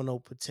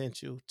phenomenal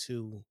potential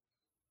to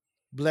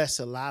bless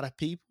a lot of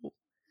people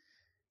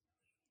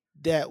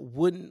that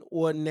wouldn't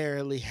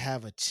ordinarily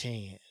have a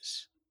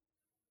chance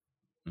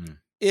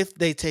if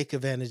they take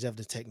advantage of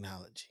the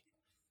technology.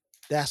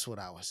 That's what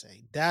I would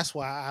say. That's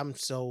why I'm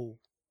so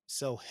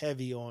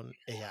heavy on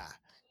AI.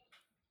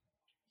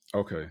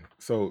 Okay,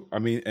 so I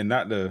mean, and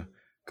not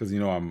because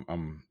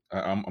I'm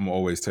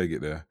always take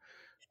it there.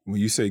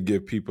 When you say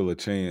give people a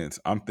chance,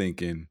 I'm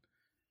thinking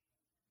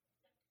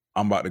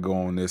I'm about to go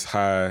on this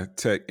high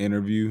tech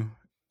interview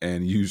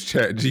and use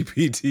Chat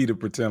GPT to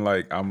pretend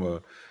like I'm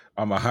a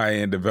high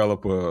end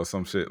developer or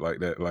some shit like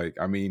that. Like,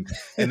 I mean,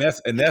 and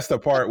that's the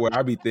part where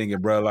I be thinking,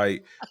 bro,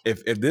 like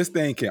if this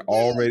thing can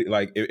already,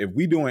 like if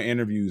we doing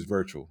interviews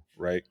virtual,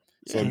 right?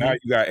 So now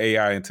you got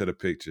AI into the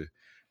picture,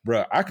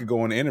 bro. I could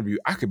go on the interview.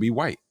 I could be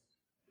white.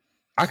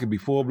 I could be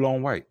full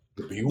blown white.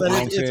 But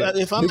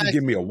if I'm they could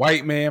give me a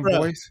white man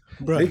voice,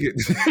 bro. They could,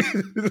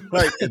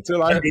 like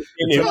until I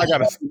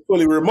got a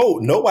fully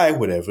remote, nobody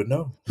would ever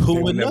know.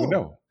 Who would never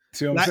know?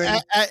 See what I'm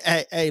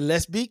saying? Hey,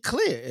 let's be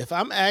clear. If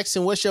I'm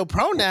asking what's your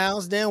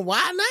pronouns, then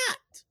why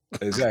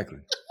not? Exactly.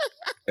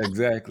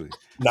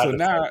 So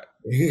now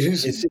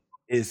it's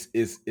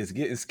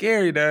getting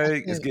scary, Dad.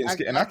 It's getting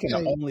scary, and I can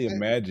only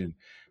imagine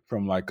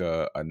from like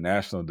a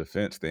national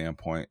defense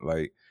standpoint,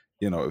 like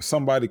if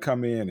somebody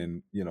come in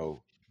and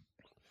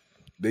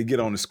they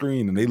get on the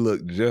screen and they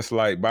look just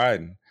like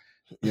Biden,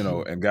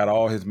 and got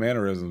all his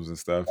mannerisms and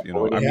stuff.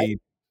 I mean,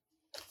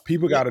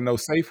 people got to know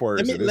safe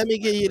words. Let me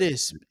give you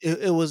this.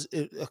 It was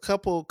a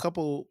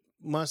couple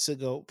months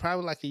ago,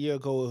 probably like a year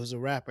ago. It was a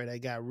rapper that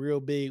got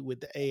real big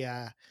with the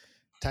AI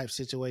type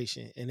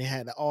situation, and they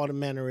had all the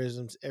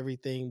mannerisms,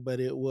 everything, but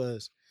it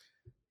was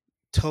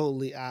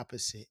totally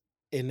opposite,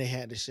 and they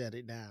had to shut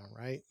it down,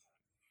 right?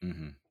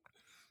 Mm-hmm.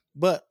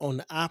 But on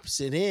the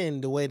opposite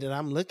end, the way that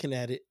I'm looking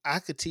at it, I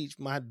could teach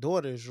my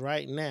daughters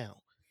right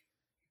now.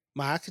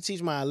 I could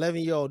teach my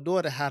 11-year-old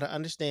daughter how to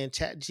understand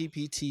Chat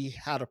GPT,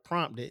 how to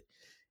prompt it,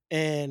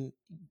 and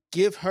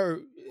give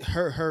her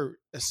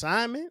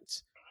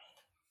assignments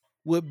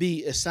would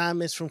be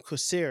assignments from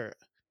Coursera,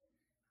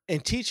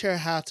 and teach her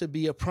how to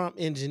be a prompt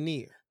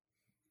engineer.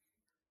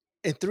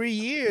 In 3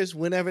 years,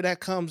 whenever that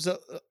comes up,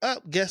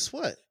 guess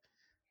what?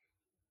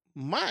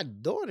 My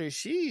daughter,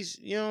 she's,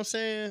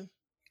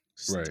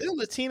 still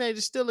a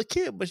teenager, still a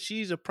kid, but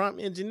she's a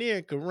prompt engineer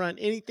and can run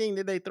anything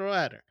that they throw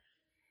at her.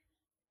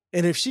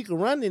 And if she can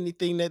run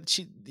anything that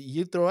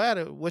you throw at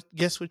her,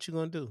 guess what you're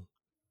gonna do?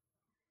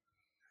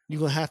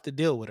 You're gonna have to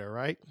deal with her,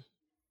 right?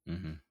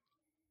 Mm-hmm.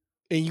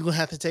 And you're going to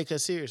have to take her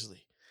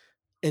seriously.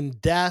 And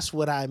that's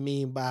what I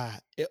mean by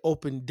it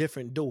opened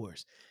different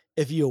doors.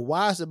 If you're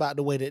wise about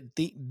the way that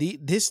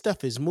this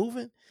stuff is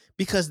moving,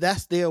 because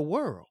that's their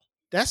world.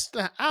 That's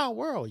not our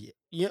world yet.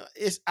 You know,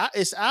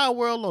 it's our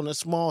world on a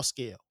small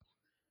scale.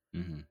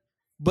 Mm-hmm.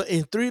 But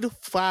in 3 to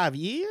 5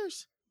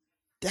 years,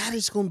 that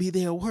is going to be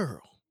their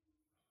world.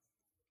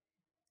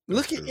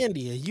 Look at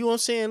India. You know what I'm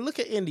saying? Look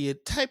at India.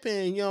 Type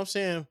in, you know what I'm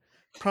saying,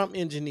 prompt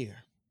engineer.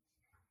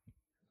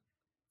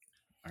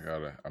 I'm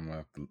gonna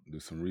have to do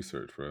some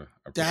research, bro.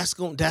 That's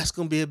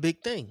gonna be a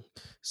big thing.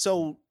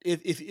 So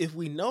if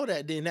we know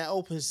that, then that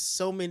opens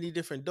so many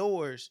different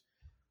doors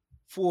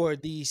for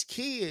these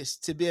kids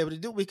to be able to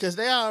do, because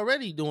they're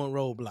already doing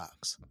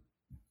roadblocks.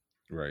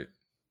 Right.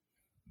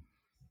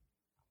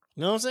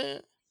 You know what I'm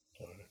saying?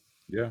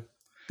 Yeah.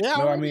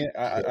 No, I mean,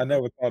 I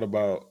never thought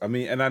about,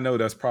 and I know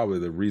that's probably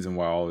the reason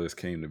why all this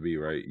came to be,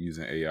 right?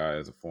 Using AI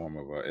as a form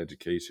of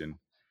education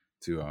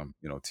to,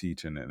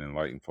 teach and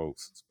enlighten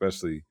folks,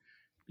 especially,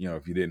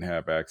 if you didn't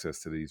have access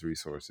to these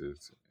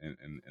resources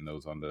and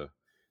those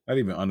not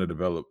even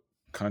underdeveloped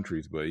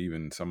countries, but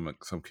even some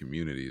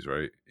communities,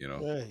 right?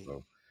 Right.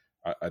 So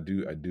I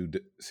do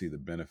see the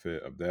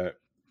benefit of that.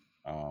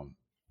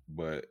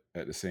 But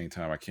at the same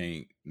time, I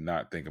can't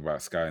not think about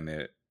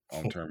Skynet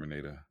on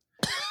Terminator.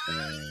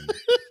 And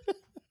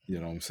you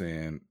know what I'm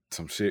saying,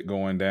 some shit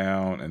going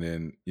down, and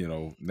then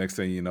next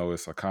thing you know,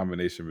 it's a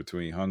combination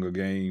between Hunger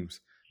Games,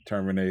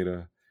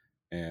 Terminator,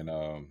 and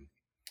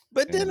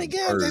but then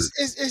again,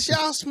 it's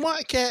y'all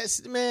smart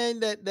cats, man,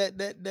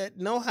 that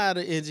know how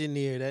to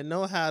engineer, that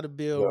know how to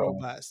build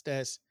robots.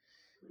 That's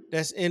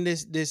in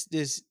this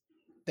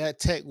that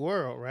tech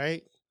world,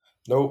 right?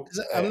 Nope.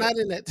 I'm not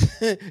in that.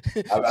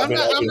 I'm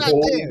not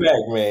holding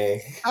back, man.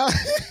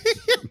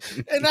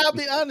 And I'll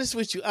be honest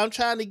with you, I'm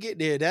trying to get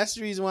there. That's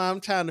the reason why I'm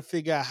trying to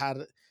figure out how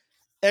to.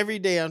 Every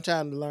day I'm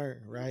trying to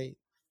learn, right?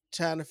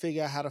 Trying to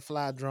figure out how to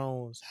fly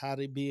drones, how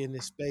to be in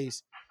this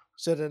space,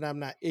 so that I'm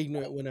not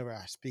ignorant whenever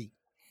I speak.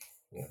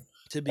 Yeah.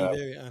 To be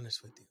very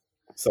honest with you.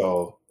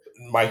 So,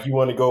 Mike, you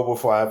want to go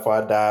before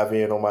I dive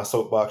in on my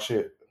soapbox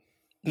shit?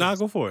 Nah,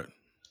 go for it.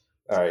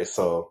 All right.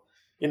 So,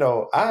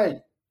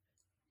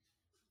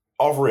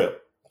 off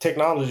rip,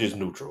 technology is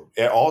neutral.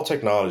 All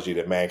technology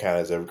that mankind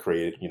has ever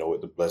created,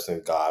 with the blessing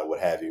of God, what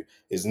have you,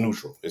 is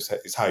neutral.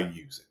 It's how you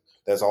use it.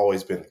 That's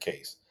always been the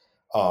case.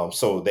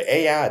 So the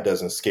AI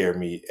doesn't scare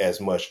me as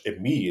much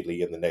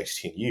immediately in the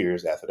next 10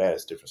 years. After that,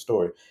 it's a different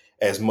story,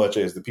 as much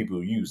as the people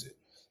who use it.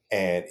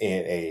 And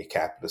in a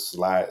capitalist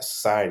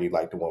society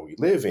like the one we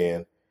live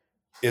in,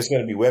 it's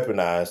going to be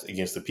weaponized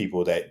against the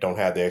people that don't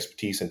have the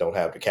expertise and don't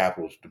have the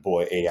capital to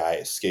deploy AI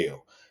at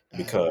scale.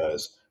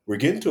 Because we're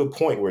getting to a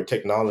point where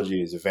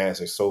technology is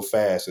advancing so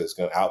fast that it's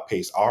going to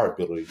outpace our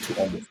ability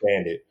to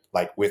understand it,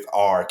 like with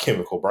our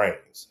chemical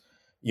brains.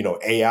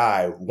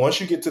 AI, once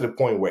you get to the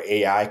point where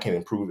AI can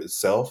improve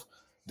itself,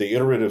 the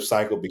iterative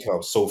cycle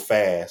becomes so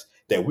fast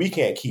that we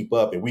can't keep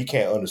up and we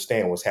can't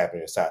understand what's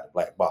happening inside the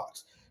black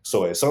box.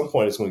 So at some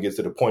point, it's going to get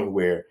to the point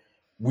where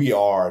we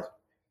are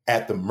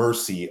at the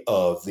mercy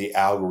of the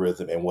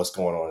algorithm and what's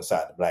going on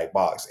inside the black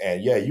box.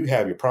 And yeah, you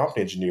have your prompt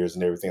engineers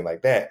and everything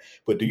like that,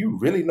 but do you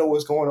really know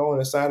what's going on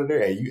inside of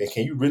there? And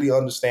can you really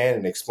understand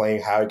and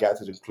explain how it got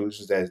to the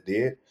conclusions that it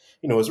did?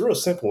 It's real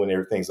simple when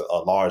everything's a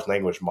large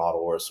language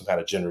model or some kind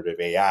of generative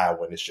AI,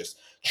 when it's just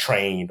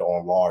trained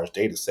on large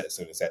data sets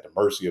and it's at the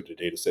mercy of the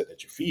data set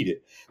that you feed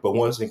it. But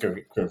once it can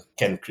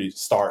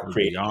start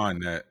creating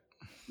beyond that.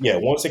 Yeah,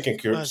 once it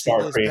can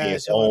start creating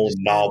its own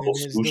novel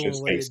solution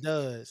space. It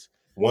does.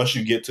 Once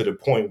you get to the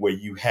point where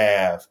you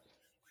have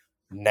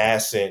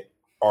nascent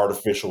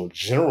artificial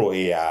general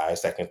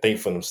AIs that can think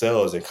for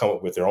themselves and come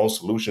up with their own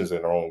solutions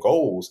and their own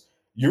goals,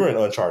 you're in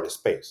uncharted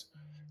space.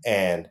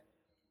 And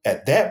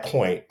at that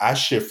point, I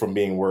shift from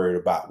being worried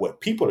about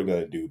what people are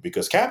going to do,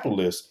 because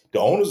capitalists, the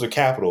owners of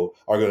capital,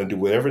 are going to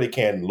do whatever they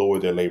can to lower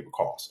their labor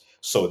costs.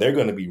 So they're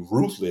going to be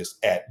ruthless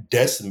at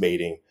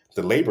decimating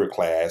the labor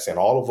class, and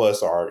all of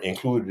us are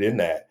included in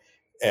that.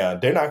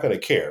 And they're not going to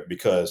care,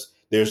 because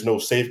there's no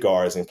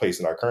safeguards in place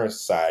in our current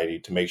society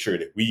to make sure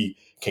that we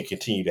can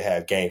continue to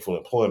have gainful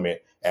employment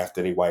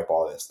after they wipe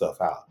all that stuff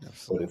out.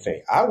 Absolutely. But the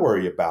thing I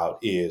worry about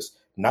is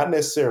not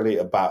necessarily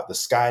about the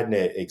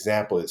Skynet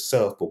example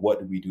itself, but what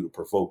do we do to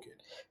provoke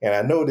it? And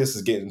I know this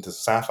is getting into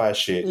sci-fi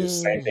shit. It's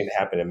the same thing that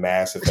happened in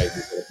Mass Effect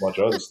and a bunch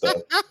of other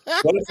stuff.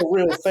 But it's a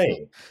real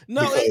thing.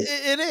 No,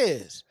 it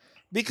is.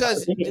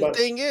 Because the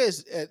thing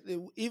is,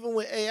 even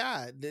with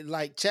AI,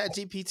 like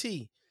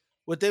ChatGPT,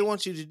 what they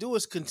want you to do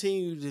is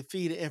continue to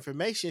feed it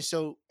information.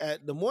 So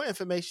the more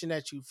information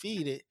that you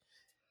feed it,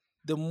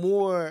 the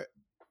more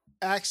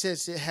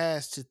access it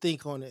has to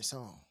think on its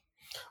own.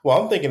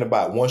 Well, I'm thinking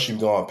about once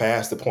you've gone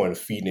past the point of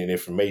feeding it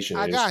information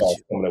and it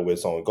starts coming up with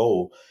its own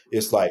goal,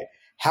 it's like,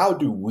 how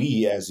do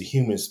we as a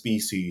human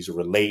species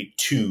relate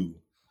to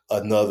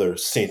another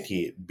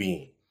sentient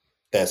being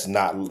that's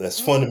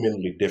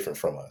fundamentally different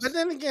from us? But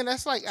then again,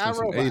 that's like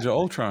iRobot. Age of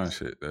Ultron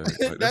shit.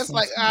 That's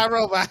like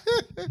iRobot.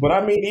 But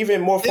I mean,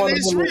 even more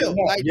fundamentally, it's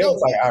like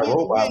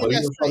iRobot, but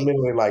even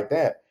fundamentally like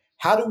that,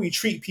 how do we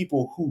treat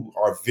people who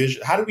are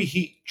how do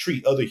we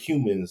treat other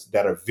humans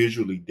that are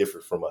visually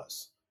different from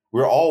us?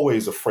 We're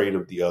always afraid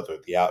of the other,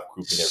 the out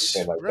group, and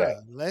everything like Bruh,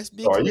 that. let's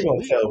be So are you clear.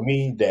 going to tell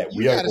me that You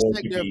we are gotta going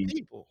respect to their be,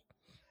 people.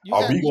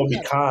 are we going to be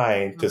gotta,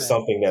 kind to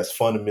something that's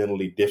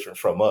fundamentally different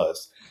from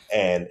us?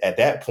 And at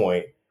that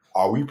point,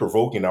 are we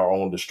provoking our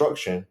own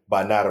destruction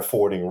by not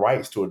affording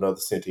rights to another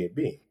sentient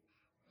being?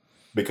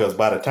 Because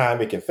by the time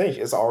it can think,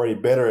 it's already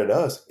better at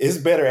us. It's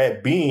better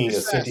at being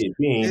a sentient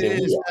being It than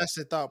we is are.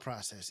 faster thought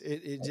process.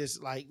 It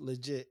just like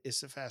legit.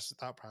 It's a faster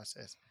thought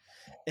process,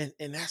 and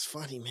that's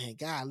funny, man.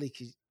 Golly,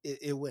 'cause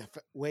it went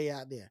way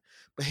out there.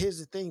 But here's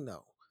the thing,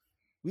 though.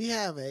 We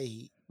have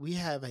a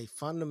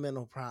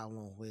fundamental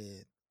problem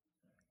with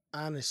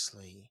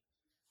honestly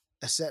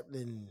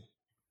accepting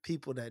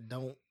people that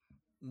don't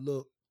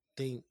look,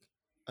 think,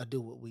 or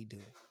do what we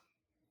do.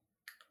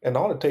 And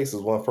all it takes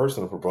is one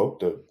person to provoke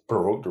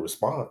the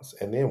response,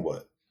 and then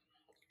what?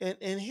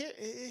 And here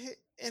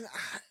and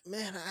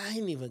man, I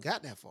ain't even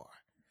got that far.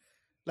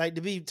 Like,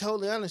 to be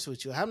totally honest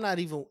with you, I'm not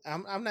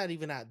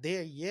even out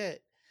there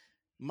yet.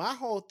 My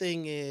whole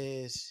thing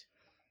is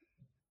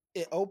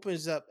it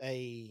opens up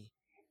a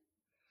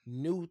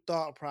new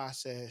thought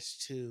process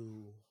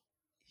to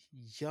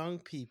young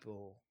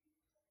people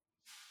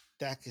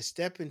that could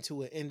step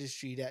into an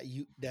industry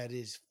that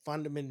is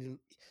fundamentally,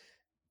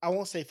 I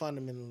won't say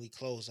fundamentally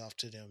closed off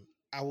to them.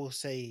 I will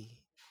say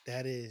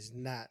that is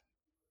not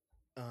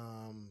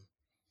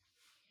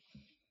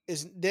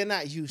they're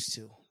not used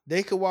to.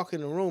 They could walk in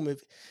the room.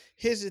 If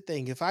here's the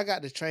thing, if I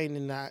got the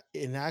training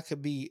and I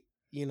could be,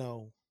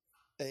 an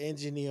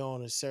engineer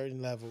on a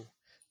certain level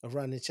of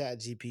running Chat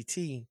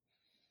GPT,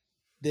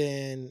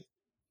 then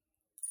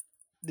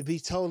to be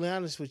totally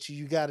honest with you,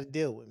 you got to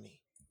deal with me.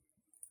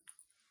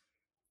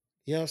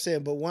 You know what I'm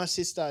saying? But once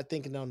it start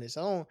thinking on its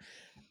own,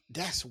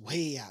 that's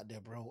way out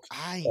there, bro.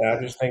 I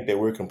just think that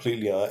we're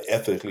completely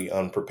ethically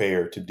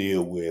unprepared to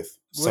deal with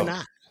We're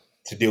not.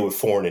 to deal with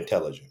foreign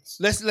intelligence.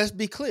 Let's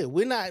be clear.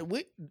 We're not.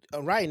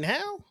 Right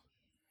now,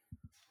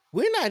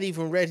 we're not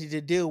even ready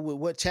to deal with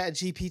what Chat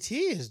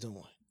GPT is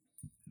doing.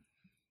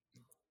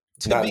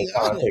 Not in the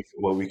context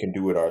of what we can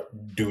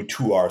do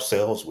to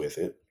ourselves with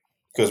it.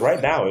 Because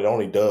right now it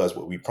only does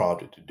what we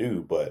prompt it to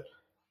do. But,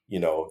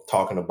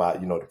 talking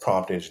about, the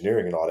prompt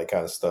engineering and all that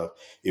kind of stuff,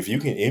 if you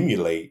can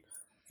emulate,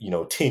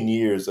 10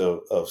 years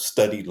of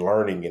studied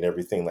learning and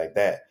everything like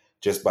that,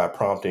 just by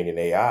prompting an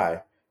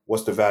AI,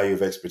 what's the value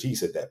of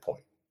expertise at that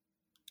point?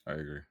 I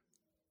agree.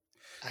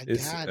 I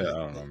got it. I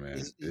don't know, man.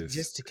 It's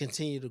just to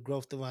continue the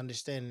growth of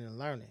understanding and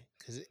learning.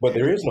 But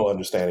there is no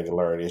understanding and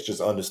learning. It's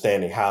just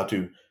understanding how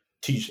to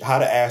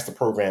ask the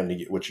program to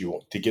get what you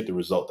want, to get the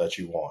result that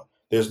you want.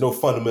 There's no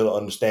fundamental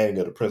understanding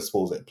of the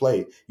principles at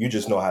play. You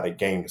just know how to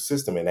game the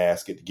system and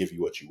ask it to give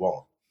you what you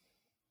want.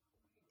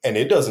 And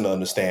it doesn't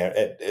understand,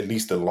 at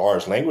least the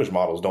large language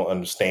models don't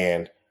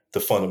understand the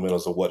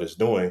fundamentals of what it's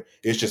doing.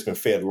 It's just been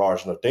fed a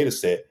large enough data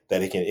set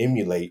that it can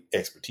emulate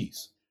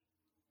expertise.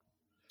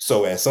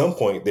 So at some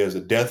point, there's a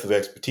death of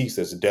expertise,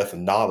 there's a death of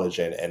knowledge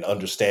and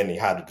understanding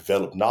how to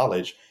develop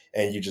knowledge.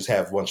 And you just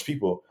have a bunch of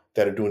people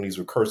that are doing these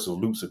recursive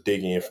loops of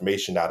digging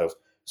information out of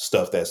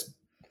stuff that's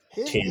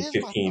 10,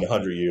 15,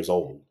 100 years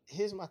old.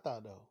 Here's my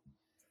thought, though.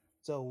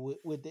 So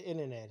with the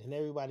internet and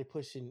everybody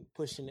pushing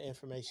the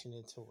information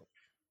into it,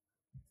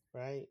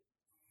 right?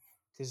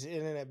 Because it's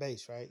internet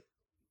based, right?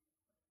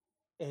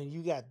 And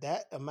you got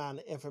that amount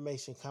of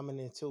information coming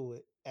into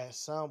it, at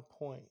some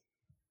point,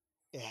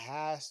 it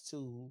has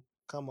to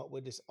come up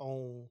with its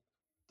own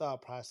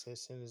thought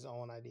process and its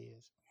own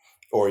ideas.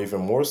 Or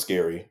even more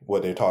scary,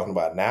 what they're talking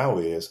about now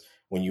is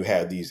when you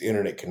have these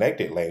internet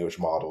connected language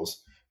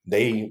models,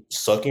 they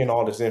suck in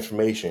all this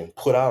information,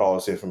 put out all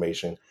this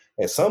information.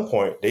 At some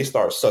point, they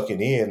start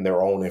sucking in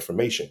their own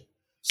information.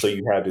 So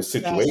you have this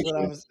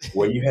situation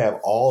where you have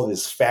all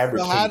this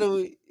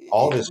fabricated,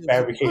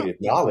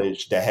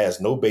 knowledge that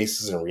has no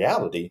basis in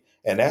reality,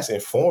 and that's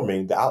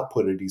informing the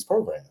output of these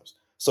programs.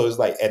 So it's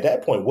like, at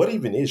that point, what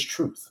even is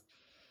truth?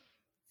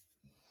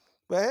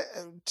 But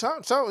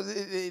Trump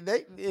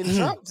in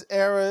Trump's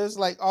era is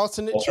like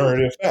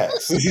alternative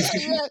facts.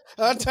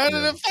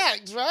 Alternative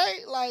facts,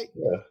 right? Like,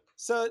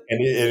 so.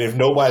 And if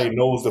nobody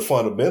knows the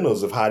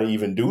fundamentals of how to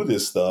even do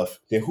this stuff,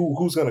 then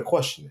who's going to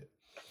question it?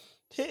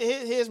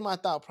 Here's my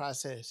thought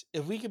process.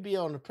 If we could be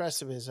on the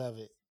precipice of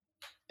it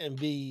and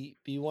be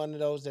one of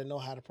those that know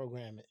how to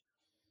program it,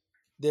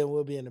 then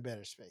we'll be in a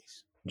better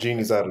space.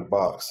 Genie's out of the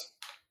box.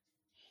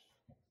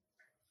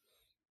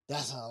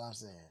 That's all I'm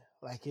saying.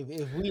 Like,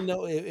 if we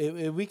know,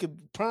 if we could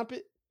prompt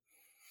it,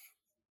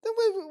 then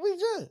we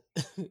good.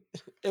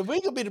 If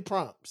we could be the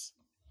prompts.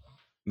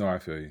 No, I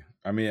feel you.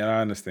 I mean, I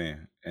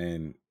understand,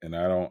 and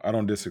I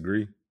don't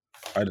disagree.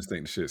 I just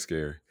think the shit's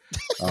scary.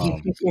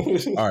 All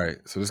right,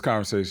 so this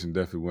conversation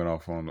definitely went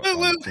off on a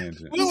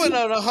tangent. We went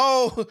on the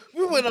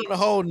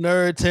whole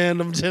nerd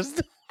tandem.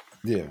 Just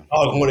yeah.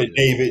 Oh, what it,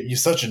 David? You're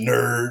such a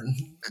nerd.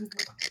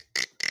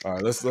 All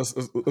right, let's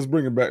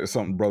bring it back to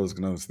something brothers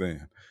can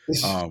understand.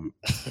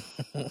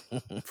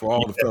 For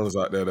all the fellas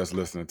out there that's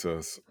listening to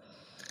us,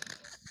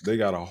 They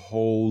got a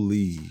whole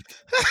league.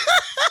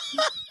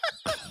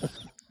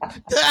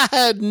 I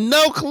had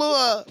no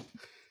clue.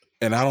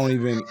 And I don't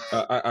even.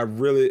 I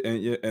really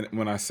and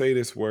when I say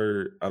this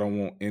word, I don't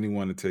want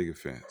anyone to take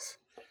offense.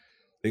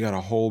 They got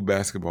a whole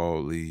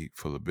basketball league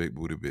full of big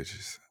booty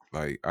bitches.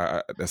 Like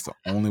that's the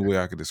only way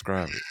I could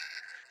describe it.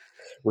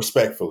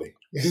 Respectfully.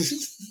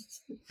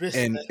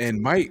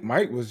 And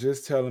Mike was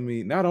just telling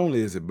me, not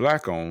only is it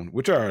black owned,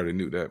 which I already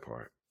knew that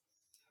part,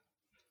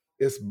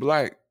 it's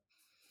black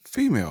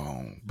female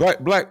owned,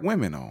 black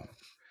women owned,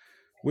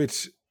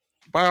 which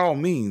by all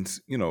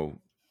means,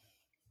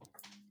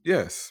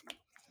 yes,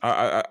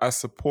 I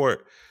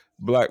support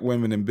black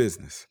women in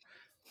business.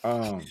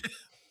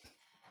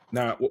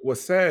 Now,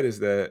 what's sad is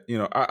that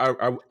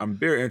I'm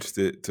very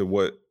interested to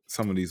what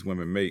some of these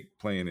women make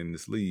playing in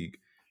this league,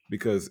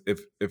 because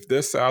if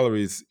their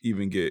salaries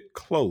even get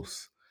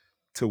close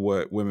to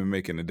what women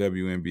make in the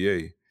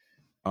WNBA,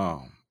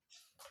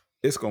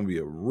 it's going to be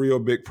a real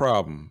big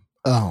problem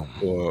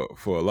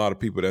for a lot of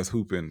people that's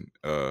hooping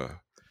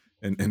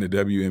in the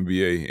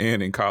WNBA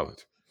and in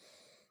college.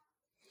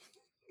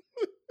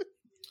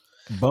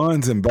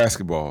 Buns in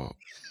basketball,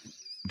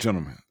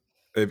 gentlemen.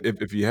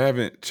 If you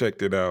haven't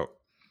checked it out,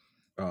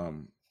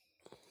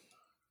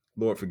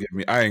 Lord forgive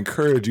me, I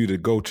encourage you to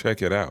go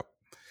check it out.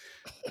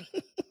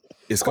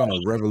 It's going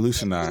to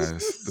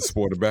revolutionize the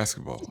sport of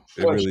basketball.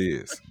 It really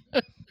is.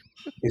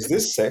 Is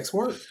this sex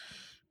work?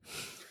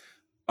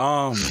 We're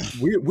on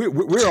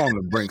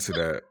the brinks of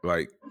that,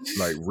 like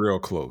real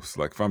close.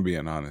 Like, if I'm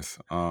being honest.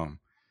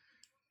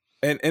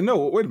 And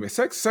no, wait a minute.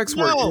 Sex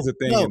work is a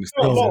thing in the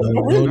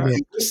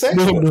States.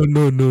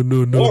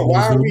 No.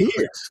 Why are we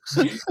here?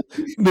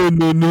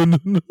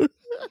 No.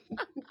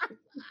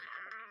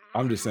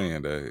 I'm just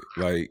saying that,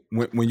 like,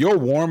 when your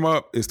warm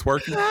up is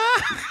twerking,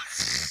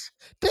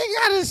 they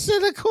gotta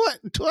sit a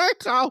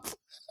twerk off.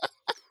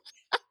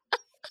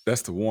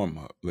 That's the warm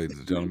up, ladies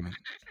and gentlemen.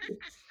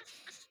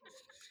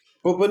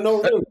 But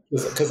no, really,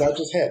 because I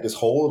just had this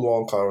whole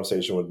long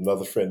conversation with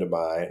another friend of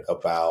mine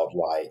about,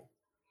 like,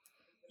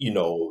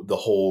 the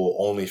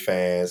whole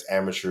OnlyFans,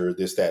 amateur,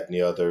 this, that, and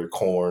the other,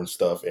 corn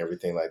stuff,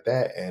 everything like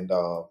that. And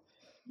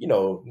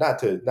not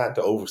to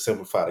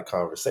oversimplify the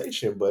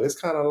conversation, but it's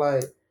kind of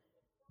like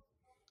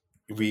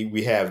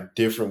we have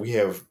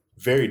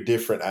very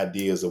different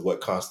ideas of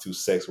what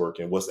constitutes sex work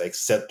and what's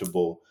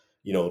acceptable,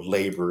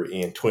 labor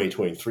in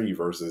 2023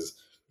 versus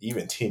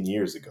even 10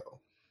 years ago.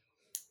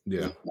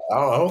 Yeah.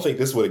 I don't think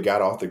this would have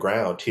got off the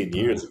ground 10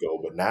 years ago,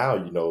 but now,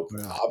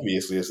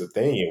 obviously it's a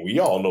thing and we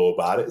all know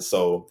about it.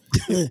 So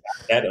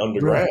that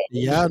underground.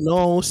 Y'all know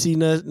I don't see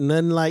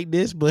nothing like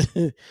this, but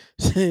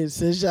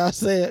since y'all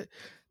said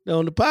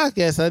on the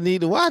podcast, I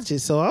need to watch it.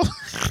 So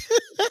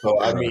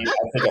I mean, I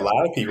think a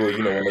lot of people,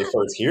 when they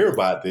first hear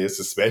about this,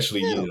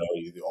 especially,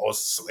 all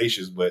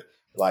salacious, but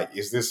like,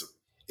 is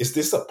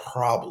this a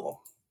problem?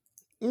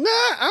 Nah,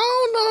 I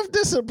don't know if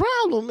this is a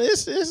problem.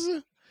 It's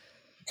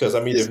because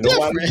I mean, if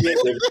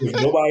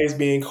nobody's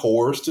being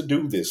coerced to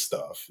do this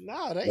stuff,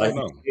 no, they like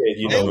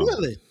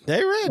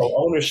they ready.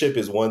 Ownership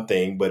is one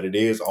thing, but it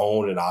is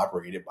owned and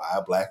operated by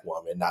a black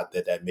woman. Not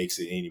that makes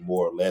it any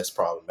more or less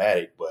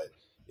problematic, but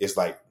it's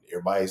like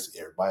everybody's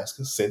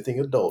consenting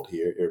adult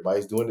here.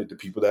 Everybody's doing it. The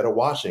people that are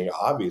watching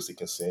obviously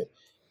consent.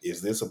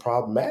 Is this a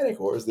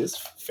problematic or is this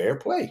fair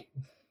play?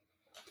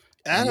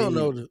 I don't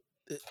know.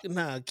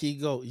 Nah, Key,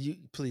 go. You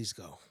please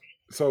go.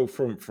 So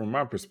from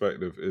my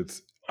perspective,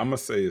 I'm gonna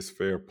say it's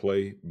fair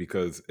play,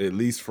 because at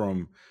least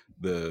from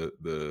the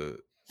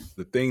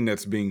thing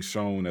that's being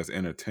shown as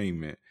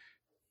entertainment,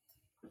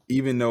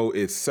 even though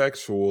it's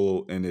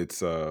sexual and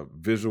it's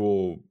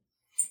visual,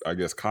 I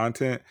guess,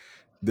 content,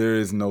 there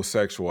is no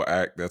sexual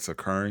act that's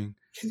occurring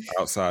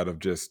outside of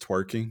just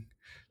twerking,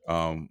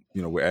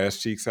 with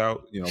ass cheeks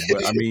out,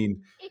 But I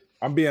mean,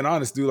 I'm being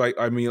honest, dude. Like,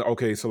 I mean,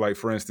 okay, so like,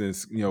 for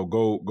instance,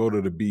 go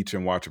to the beach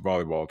and watch a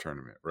volleyball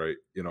tournament, right?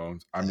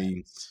 I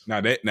mean,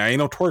 now ain't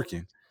no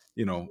twerking.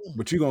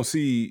 But you're going to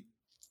see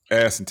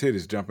ass and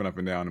titties jumping up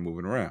and down and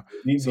moving around.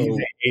 These are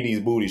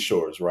 80s booty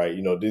shorts, right?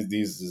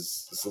 These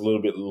is it's a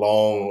little bit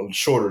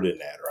shorter than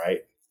that,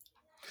 right?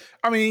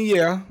 I mean,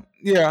 yeah,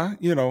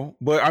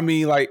 but I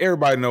mean, like,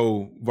 everybody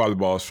know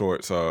volleyball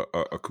shorts are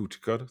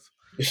coochie cutters.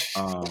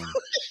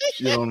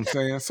 You know what I'm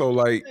saying? So,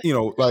 like,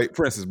 like,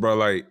 for instance, bro,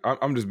 like,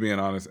 I'm just being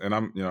honest, and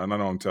and I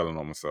know I'm telling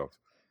on myself,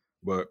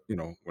 but,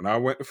 when I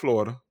went to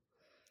Florida,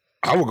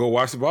 I would go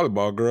watch the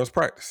volleyball girls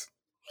practice.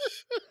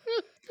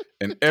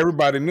 And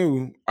everybody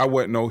knew I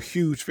wasn't no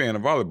huge fan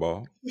of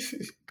volleyball.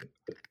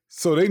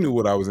 So they knew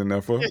what I was in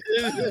there for.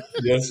 You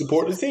gotta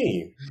support the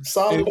team.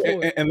 Solid.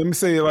 And let me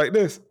say it like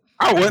this.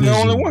 I wasn't the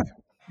only one.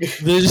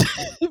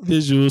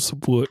 Visual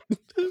support.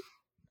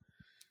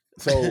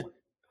 So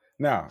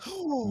now,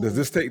 does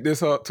this take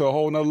this up to a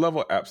whole nother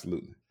level?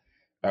 Absolutely.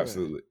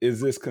 Absolutely. Is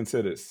this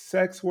considered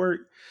sex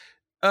work?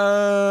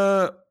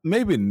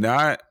 Maybe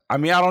not. I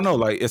mean, I don't know.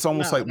 Like, it's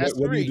almost like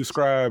what do you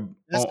describe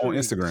on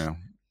Instagram?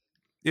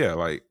 Yeah,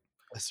 like,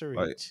 that's a reach.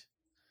 Like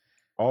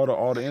all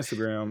the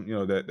Instagram,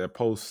 that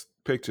posts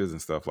pictures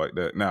and stuff like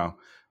that. Now,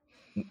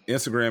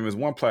 Instagram is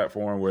one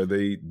platform where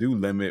they do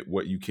limit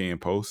what you can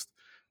post.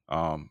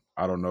 I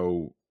don't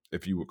know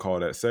if you would call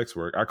that sex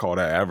work. I call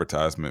that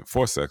advertisement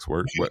for sex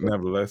work, but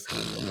nevertheless,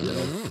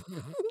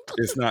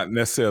 it's not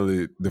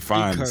necessarily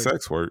defined as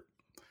sex work.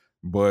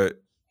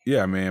 But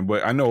yeah, man.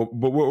 But I know,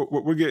 but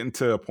we're getting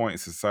to a point in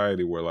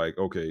society where, like,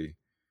 okay,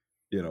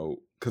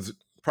 because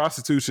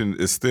prostitution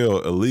is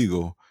still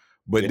illegal,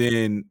 but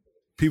then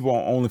people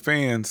on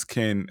OnlyFans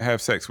can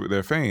have sex with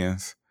their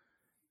fans,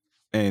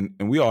 and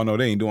we all know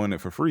they ain't doing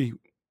it for free.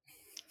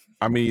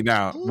 I mean,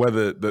 now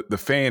whether the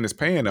fan is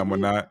paying them or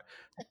not,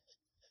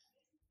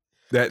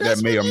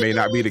 that may or may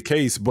not be the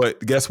case.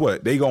 But guess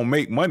what? They gonna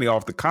make money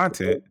off the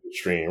content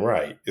stream,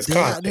 right? It's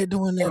content. They're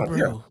doing that, bro.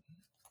 Yeah.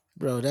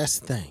 Bro, that's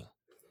the thing.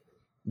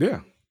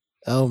 Yeah.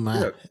 Oh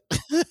my.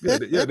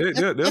 Yeah.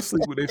 They'll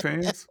sleep with their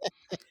fans.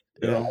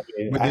 But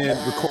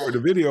then record the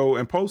video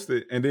and post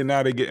it, and then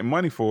now they're getting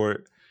money for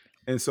it.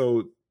 And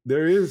so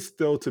there is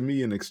still, to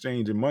me, an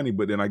exchange of money.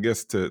 But then I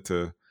guess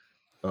to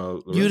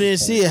you didn't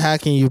see it. How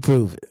can you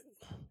prove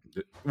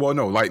it? Well,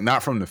 no, like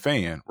not from the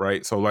fan,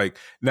 right? So like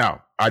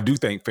now, I do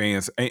think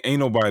fans ain't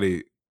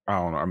nobody. I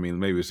don't know. I mean,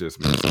 maybe it's just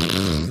me.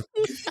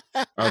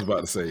 I was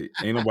about to say,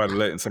 ain't nobody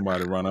letting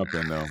somebody run up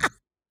in them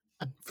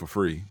for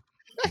free.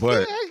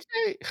 But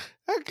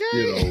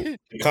the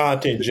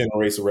content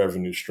generates a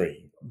revenue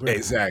stream.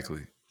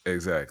 Exactly.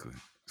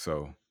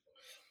 So,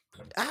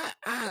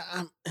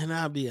 and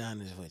I'll be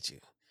honest with you.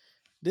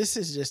 This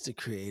is just the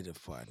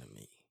creative part of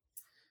me.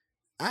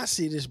 I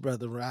see this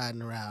brother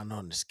riding around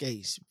on the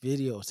skates,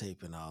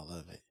 videotaping all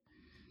of it.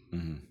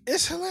 Mm-hmm.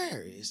 It's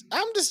hilarious.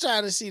 I'm just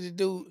trying to see the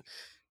dude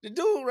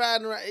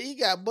riding around. He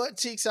got butt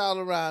cheeks all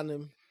around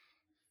him,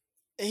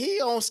 and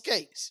he on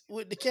skates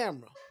with the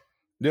camera.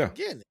 Yeah,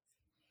 getting it.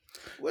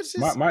 What's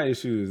my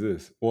issue is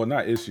this? Well,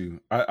 not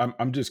issue.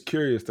 I'm just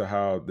curious to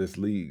how this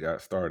league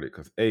got started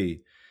because I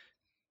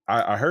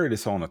heard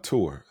it's on a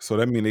tour, so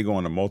that means they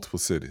going to multiple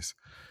cities.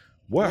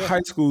 What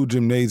high school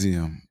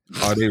gymnasium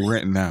are they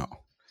renting out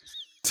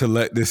to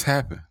let this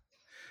happen?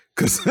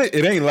 Because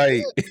it ain't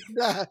like it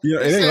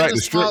ain't like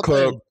the strip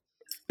club. Thing.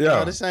 Yeah,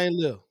 no, this ain't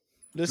little.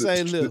 This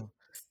ain't little.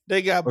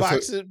 They got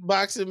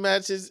boxing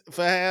matches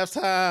for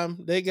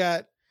halftime. They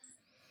got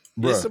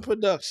it's a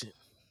production.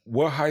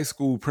 What high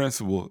school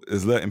principal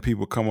is letting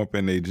people come up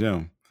in their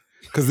gym?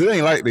 Because it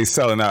ain't like they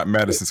selling out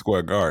Madison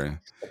Square Garden.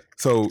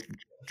 So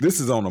this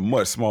is on a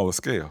much smaller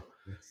scale.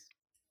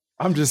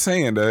 I'm just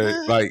saying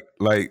that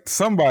like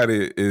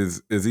somebody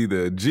is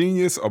either a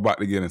genius or about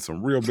to get in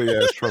some real big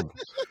ass trouble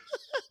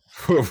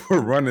for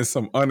running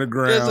some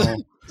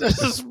underground.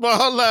 There's a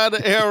small line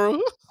of error.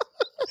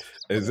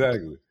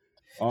 Exactly.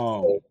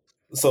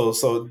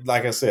 So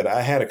like I said,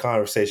 I had a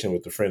conversation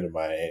with a friend of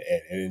mine,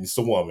 and it's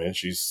a woman.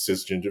 She's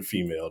cisgender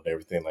female and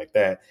everything like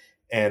that.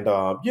 And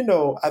I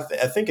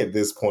think at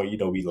this point,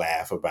 we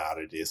laugh about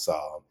it. It's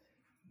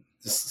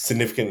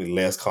significantly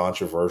less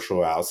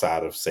controversial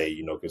outside of,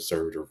 say,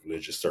 conservative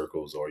religious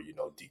circles or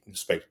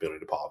respectability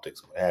to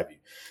politics, what have you.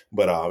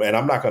 But and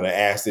I'm not going to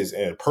ask this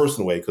in a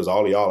personal way because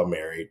all of y'all are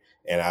married,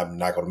 and I'm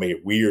not going to make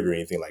it weird or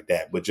anything like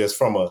that. But just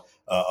from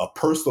a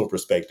personal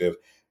perspective,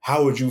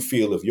 how would you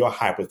feel if your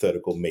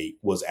hypothetical mate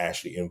was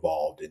actually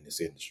involved in this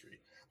industry?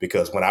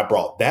 Because when I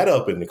brought that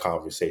up in the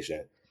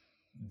conversation,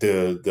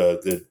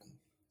 the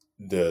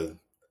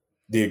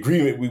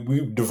agreement,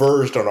 we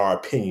diverged on our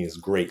opinions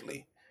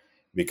greatly.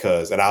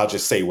 Because, and I'll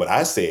just say what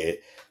I said,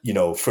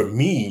 for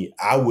me,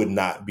 I would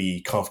not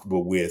be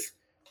comfortable with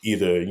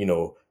either,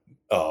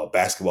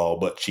 basketball,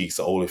 butt cheeks,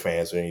 or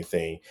OnlyFans or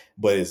anything.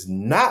 But it's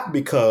not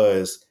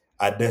because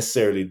I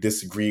necessarily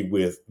disagree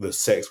with the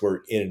sex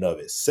work in and of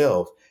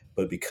itself,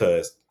 but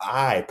because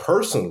I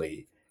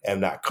personally am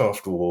not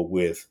comfortable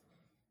with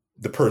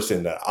the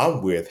person that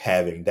I'm with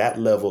having that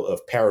level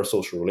of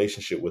parasocial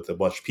relationship with a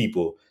bunch of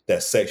people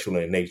that's sexual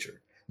in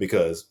nature.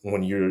 Because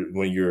when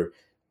your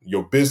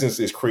business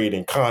is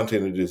creating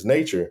content of this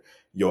nature,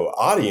 your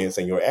audience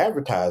and your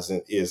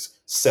advertising is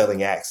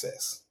selling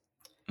access.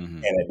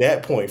 Mm-hmm. And at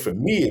that point, for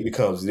me, it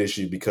becomes an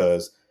issue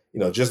because,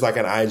 just like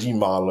an IG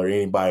model or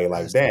anybody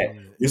like that,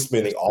 you're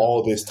spending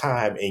all this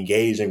time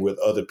engaging with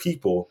other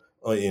people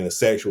in a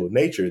sexual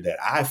nature that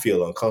I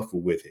feel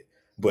uncomfortable with it.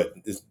 But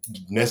it's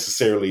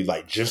necessarily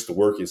like just the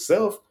work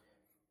itself.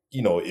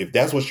 If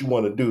that's what you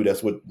want to do,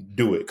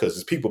 do it, because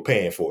there's people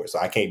paying for it. So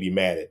I can't be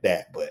mad at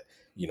that. But,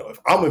 if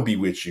I'm going to be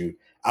with you,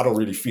 I don't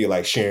really feel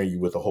like sharing you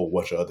with a whole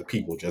bunch of other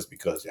people just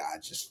because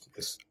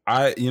this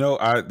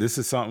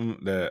is something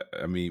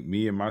that,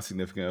 me and my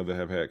significant other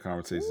have had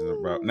conversations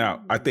about.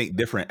 Now, I think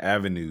different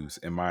avenues,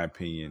 in my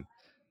opinion.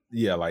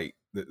 Yeah, like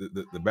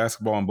the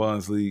basketball and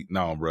buns league.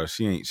 No, bro,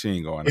 she ain't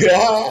going.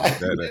 Yeah.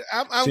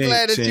 I'm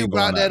glad that you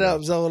brought that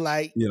up. So,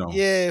 like,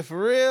 yeah, for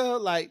real,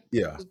 like,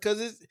 because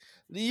it's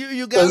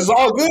you got. It's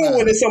all good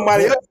when it's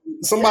somebody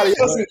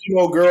else's,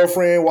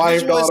 girlfriend,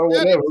 wife, daughter,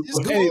 whatever.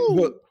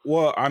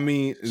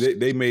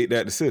 They made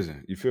that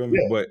decision. You feel me?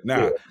 Yeah, but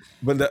now,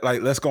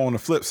 let's go on the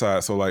flip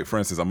side. So, like, for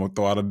instance, I'm gonna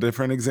throw out a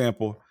different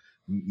example.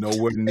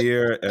 Nowhere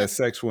near as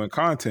sexual in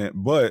content,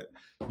 but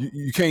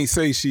you can't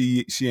say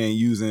she ain't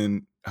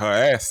using her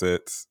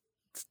assets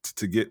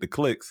to get the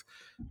clicks.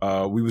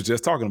 We was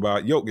just talking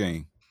about Yoke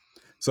Game.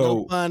 So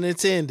no pun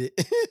intended.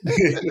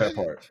 that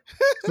part.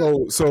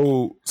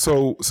 So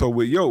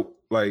with Yoke,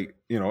 like,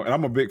 you know, and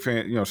I'm a big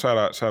fan, you know, shout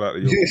out to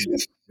Yoke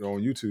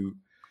on YouTube.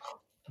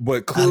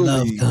 But clearly, I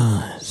love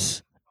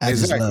guns. I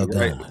just love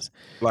guns.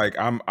 Like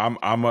I'm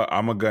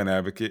a gun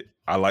advocate.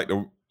 I like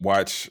to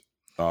watch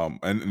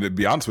and to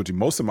be honest with you,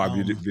 most of my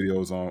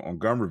videos on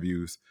gun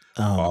reviews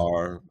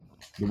are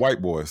the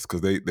white boys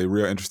because they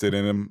real interested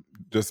in them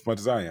just as much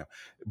as I am.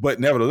 But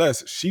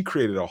nevertheless, she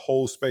created a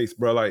whole space,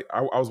 bro. Like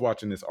I was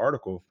watching this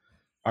article.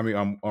 I mean,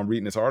 I'm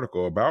reading this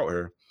article about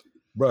her,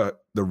 bro.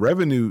 The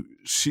revenue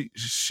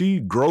she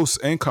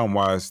gross income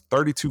wise,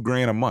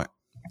 $32,000 a month.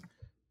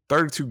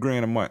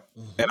 $32,000 a month.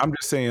 And I'm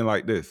just saying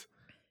like this.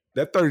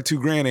 That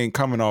 $32,000 ain't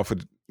coming off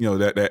of, you know,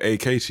 that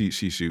AK she's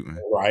shooting.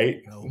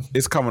 Right.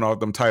 It's coming off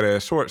them tight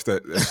ass shorts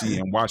that she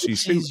and why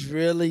she's shooting. She's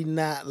really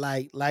not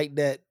like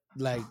that.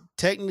 Like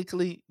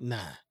technically, nah.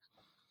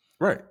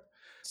 Right.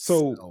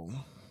 So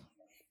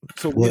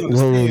what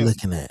we're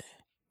looking at.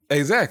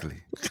 Exactly.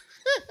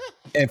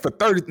 And for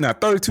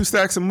 32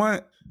 stacks a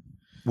month,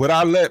 would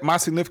I let my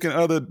significant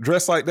other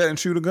dress like that and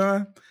shoot a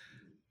gun?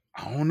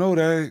 I don't know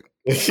that.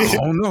 I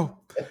don't know.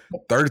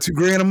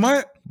 $32,000 a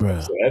month,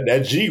 bro. So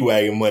that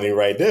G-Wagon money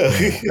right there.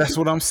 That's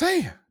what I'm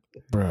saying,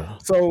 bro.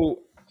 So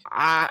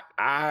I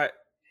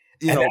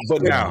you know,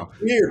 but now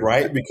weird,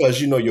 right?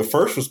 Because you know your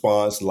first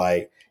response,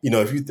 like, you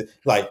know, if you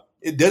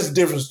there's a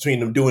difference between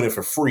them doing it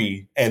for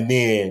free and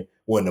then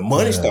when the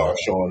money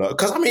starts showing up.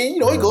 Because I mean, you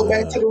know, it goes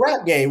back to the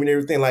rap game and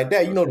everything like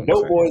that. You know, the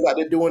dope boys out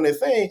there doing their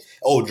thing.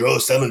 Oh,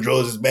 selling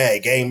drugs is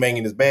bad. Gang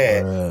banging is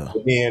bad.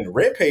 But then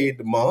rent paid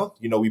the month.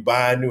 You know, we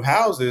buying new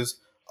houses.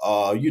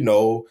 You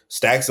know,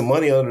 stacks of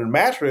money under the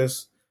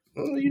mattress.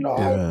 You know,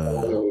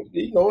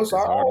 it's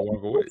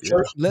all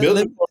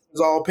building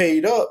is all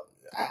paid up.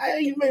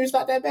 Maybe it's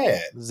not that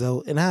bad.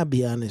 So, and I'll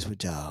be honest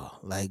with y'all.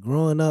 Like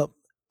growing up,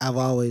 I've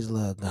always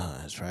loved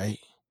guns. Right?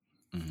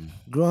 Mm-hmm.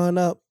 Growing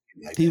up,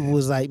 people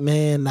was like,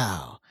 "Man,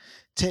 now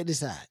check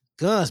this out.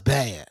 Guns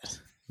bad."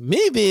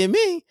 Me being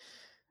me,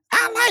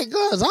 I like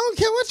guns. I don't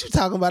care what you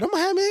talking about. I'm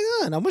gonna have me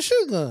a gun. I'm gonna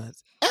shoot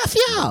guns. F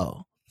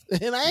y'all,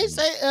 and I ain't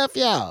say F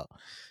y'all.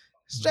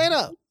 Straight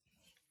up.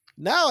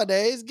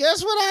 Nowadays,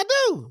 guess what I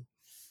do?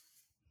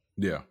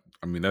 Yeah.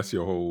 I mean, that's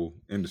your whole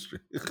industry.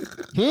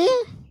 Yeah.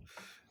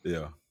 You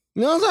know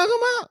what I'm talking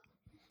about?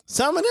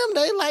 Some of them,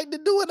 they like to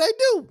do what they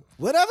do.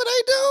 Whatever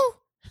they do,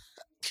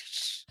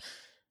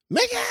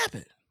 make it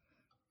happen.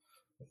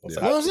 You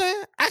know what I'm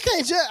saying? I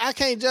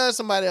can't judge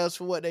somebody else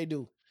for what they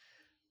do.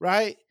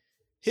 Right?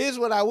 Here's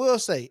what I will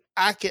say.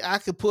 I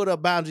could put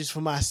up boundaries for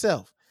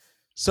myself.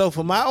 So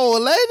for my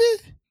old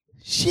lady,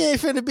 she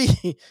ain't finna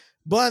be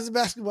Buns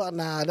basketball,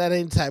 nah, that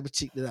ain't the type of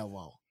chick that I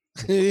want.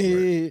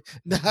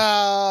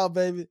 Nah,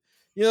 baby.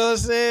 You know what I'm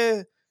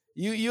saying?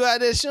 You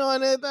out there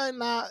showing everything?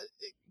 Nah.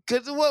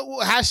 Cause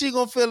how she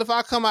gonna feel if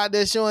I come out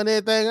there showing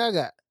everything I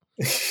got?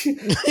 You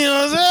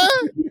know what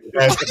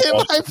I'm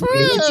saying? Like, for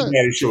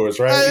real. Shorts,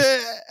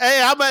 right?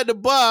 Hey, I'm at the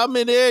bar. I'm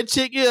in there,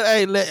 chick.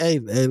 Hey, look, here.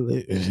 You know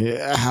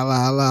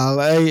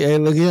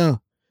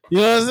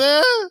what I'm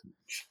saying?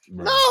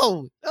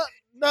 Bro.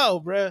 No,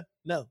 bro.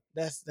 No,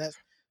 that's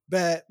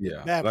bad.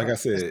 Yeah, bad like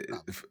practice. I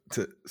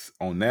said,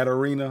 on that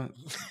arena,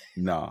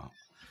 nah.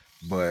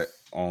 But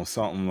on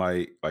something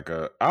like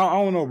I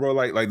don't know, bro.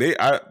 Like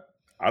I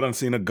done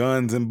seen a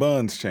Guns and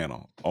Buns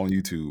channel on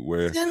YouTube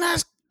where,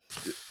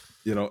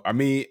 you know, I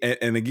mean,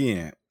 and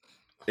again,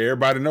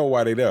 everybody know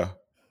why they there,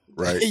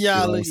 right?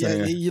 Y'all,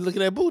 you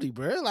looking at booty,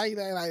 bro. Like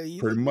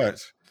pretty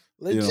much.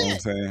 Legit. You know what I'm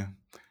saying?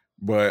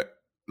 But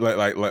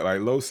like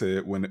Lo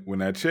said, when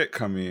that check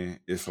come in,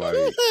 it's like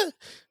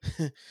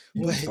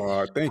you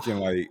start thinking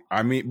like,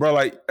 I mean, bro,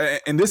 like,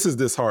 and this is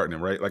disheartening,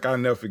 right? Like, I'll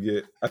never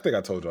forget. I think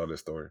I told y'all this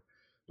story.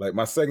 Like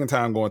my second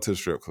time going to the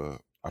strip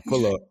club, I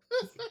pull up,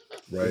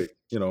 right?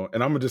 You know,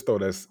 and I'm gonna just throw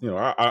this. You know,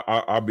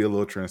 I'll be a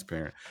little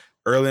transparent.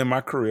 Early in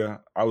my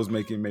career, I was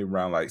making maybe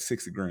around like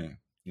 $60,000.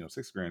 You know,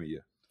 $60,000 a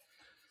year,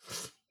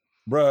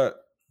 bruh.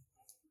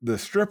 The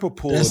stripper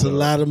pool. That's a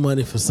lot of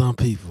money for some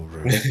people,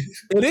 bro.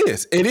 It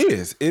is.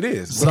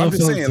 But I'm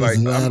just saying, like,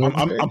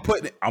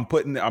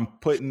 I'm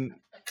putting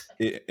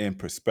it in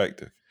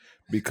perspective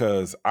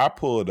because I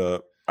pulled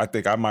up. I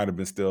think I might have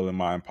been still in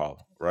my Impala,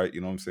 right?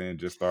 You know what I'm saying?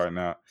 Just starting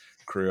out,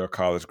 career,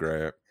 college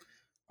grad.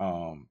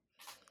 The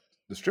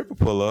stripper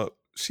pull up.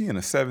 She in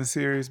a 7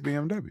 Series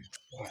BMW.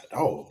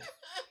 Oh.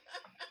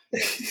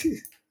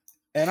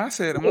 And I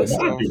said to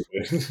myself, I'm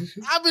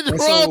in the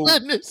wrong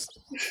business,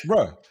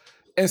 bruh.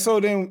 And so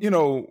then, you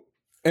know,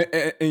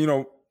 and you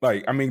know,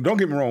 like, I mean, don't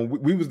get me wrong,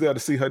 we was there to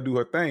see her do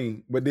her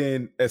thing, but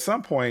then at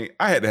some point,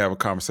 I had to have a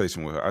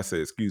conversation with her. I said,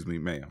 "Excuse me,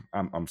 ma'am,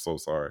 I'm so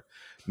sorry,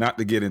 not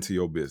to get into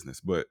your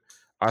business, but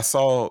I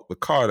saw the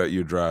car that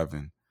you're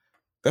driving.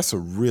 That's a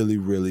really,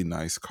 really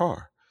nice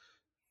car.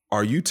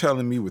 Are you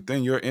telling me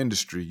within your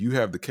industry you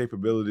have the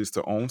capabilities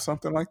to own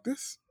something like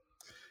this?"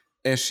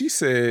 And she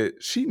said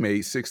she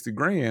made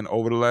 $60,000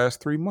 over the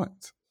last 3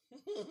 months.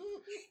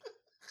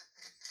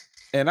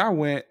 And I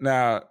went,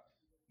 now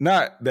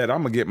Not that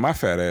I'm gonna get my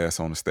fat ass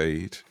on the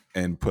stage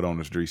and put on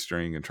the street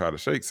string and try to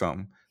shake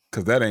something,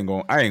 because I ain't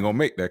gonna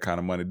make that kind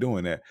of money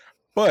doing that.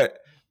 But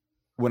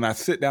when I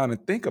sit down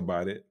and think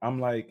about it,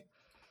 I'm like,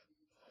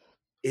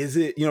 is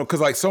it,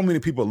 because like so many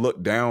people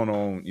look down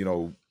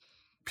on,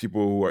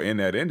 people who are in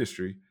that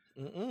industry.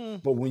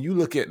 But when you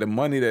look at the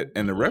money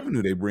and the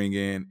revenue they bring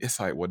in, it's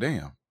like, well,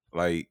 damn,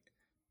 like,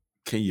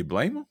 can you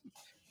blame them?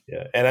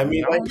 Yeah, and I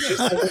mean, like just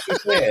like what you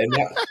said,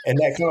 and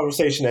that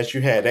conversation that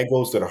you had, that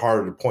goes to the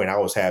heart of the point I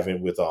was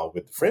having with a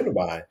friend of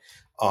mine.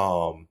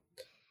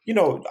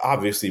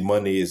 Obviously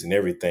money isn't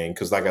everything,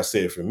 because like I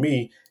said, for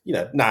me,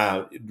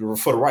 now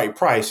for the right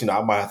price,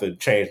 I might have to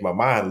change my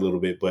mind a little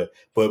bit, but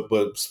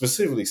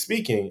specifically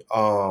speaking,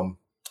 I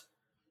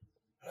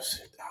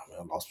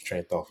lost my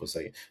train of thought for a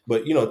second.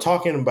 But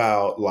talking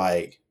about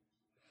like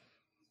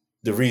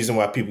the reason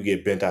why people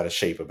get bent out of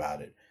shape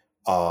about it,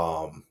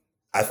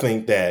 I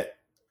think that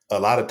a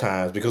lot of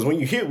times, because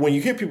when you hear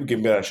people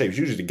getting bent out of shape, it's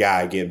usually the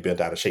guy getting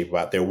bent out of shape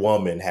about their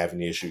woman having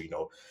the issue.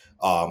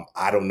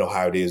 I don't know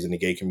how it is in the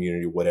gay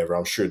community, whatever.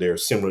 I'm sure there are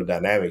similar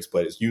dynamics,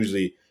 but it's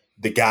usually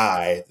the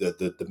guy,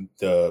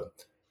 the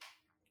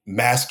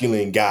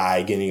masculine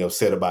guy getting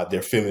upset about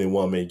their feminine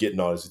woman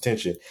getting all his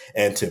attention.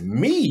 And to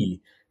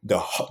me,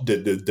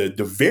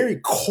 the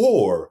very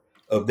core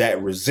of that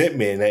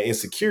resentment and that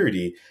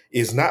insecurity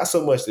is not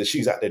so much that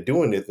she's out there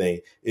doing the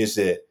thing,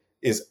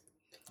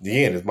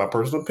 the end is my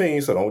personal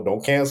opinion, so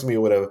don't cancel me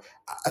or whatever.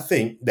 I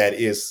think that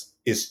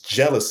it's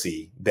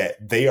jealousy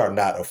that they are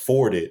not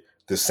afforded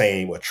the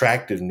same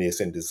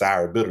attractiveness and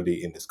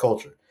desirability in this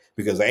culture,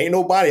 because there ain't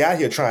nobody out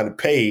here trying to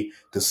pay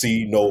to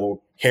see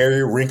no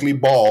hairy, wrinkly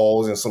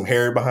balls and some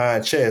hairy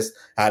behind chest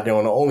out there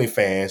on the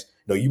OnlyFans.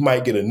 You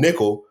might get a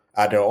nickel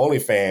out there on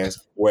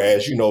OnlyFans,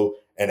 whereas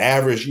an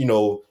average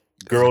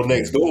girl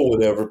next door or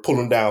whatever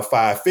pulling down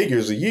 5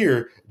 figures a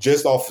year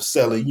just off of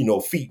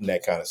selling feet and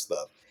that kind of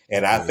stuff.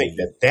 And I think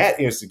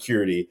that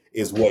insecurity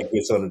is what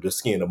gets under the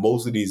skin of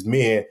most of these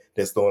men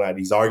that's throwing out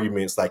these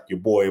arguments like your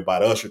boy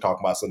about Usher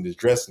talking about some of this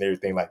dress and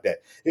everything like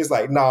that. It's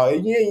like, no,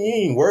 you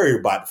ain't worried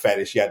about the fact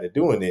that she out there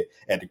doing it.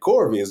 At the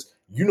core of it is,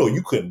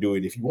 you couldn't do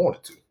it if you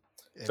wanted to.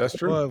 That's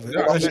true.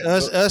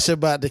 Usher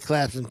about to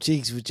clap some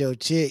cheeks with your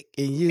chick,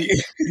 and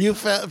you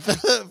felt type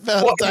of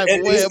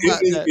way about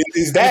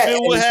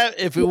that.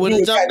 If it would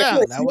have jumped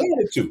down,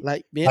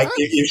 like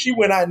if she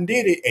went out and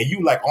did it, and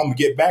you like, I'm gonna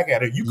get back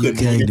at her, you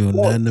can't do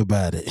nothing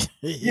about it.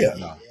 No,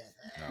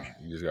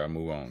 you just gotta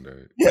move on,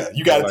 dude. Yeah,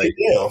 you gotta take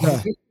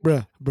them,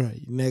 bruh.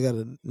 You now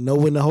gotta know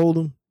when to hold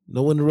them,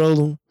 know when to roll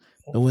them,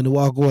 know when to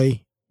walk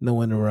away, know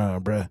when to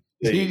run, bruh.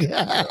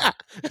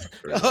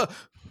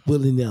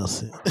 Willie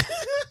Nelson.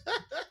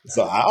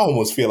 So I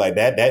almost feel like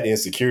that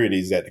insecurity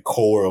is at the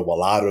core of a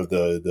lot of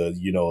the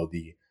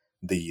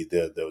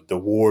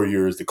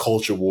warriors, the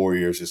culture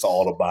warriors. It's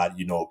all about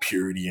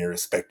purity and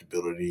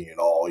respectability and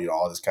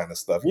all this kind of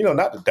stuff.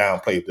 Not to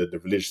downplay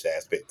the religious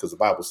aspect, because the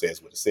Bible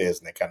says what it says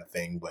and that kind of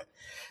thing. But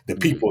the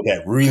people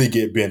that really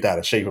get bent out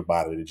of shape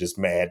about it are just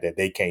mad that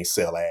they can't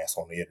sell ass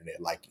on the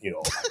internet like a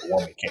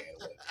woman can.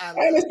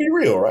 Hey, let's be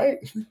real, right?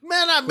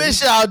 Man, I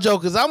miss y'all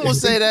jokers. I'm gonna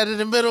say that in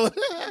the middle.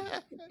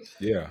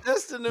 Yeah,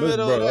 just in the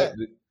middle of that.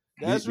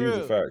 That's these real.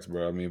 are facts,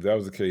 bro. I mean, if that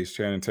was the case,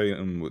 Channing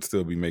Tatum would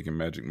still be making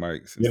Magic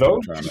Mikes instead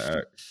of trying to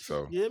act.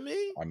 So,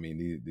 I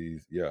mean,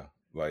 these,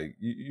 like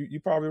you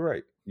probably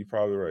right. You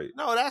probably right.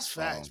 No, that's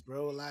facts,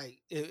 bro. Like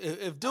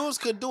if dudes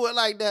could do it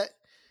like that,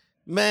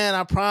 man,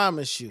 I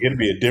promise you, it'd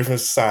be a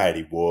different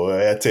society,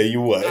 boy. I tell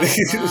you what. I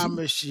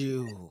promise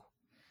you,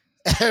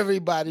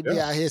 everybody be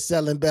out here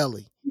selling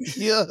belly.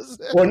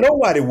 Well,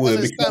 nobody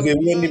would, because it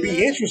wouldn't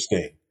be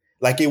interesting.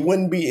 Like it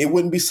wouldn't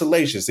be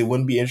salacious. It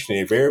wouldn't be interesting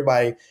if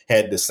everybody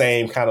had the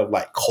same kind of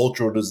like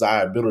cultural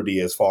desirability,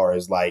 as far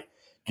as like,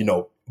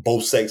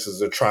 both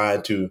sexes are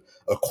trying to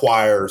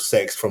acquire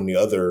sex from the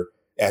other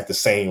at the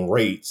same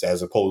rates,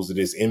 as opposed to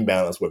this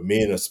imbalance where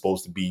men are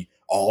supposed to be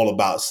all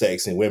about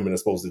sex and women are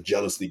supposed to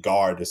jealously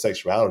guard their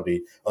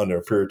sexuality under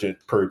a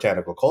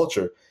puritanical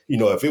culture.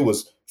 If it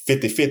was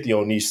 50-50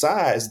 on these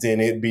sides, then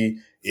it'd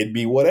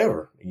be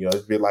whatever.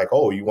 It'd be like,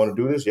 oh, you want to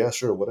do this? Yeah,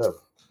 sure, whatever.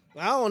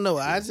 I don't know.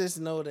 I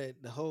just know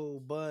that the whole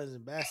buzz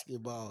in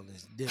basketball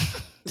is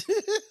different.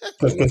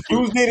 Because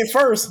Cruz did it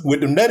first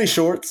with the nutty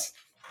shorts.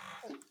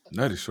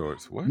 Nutty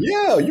shorts? What?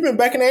 Yeah, you been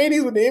back in the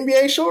 80s with the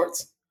NBA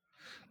shorts?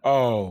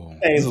 Oh.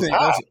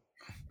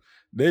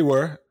 They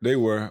were.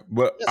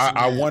 But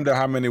I wonder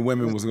how many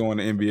women was going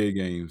to NBA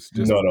games.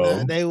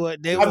 No. They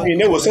I mean,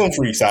 there were some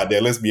freaks out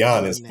there, let's be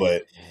honest,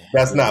 but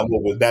that's not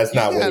what was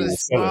a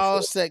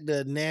small sector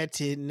of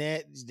natty.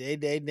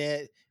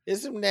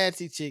 There's some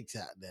natty chicks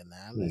out there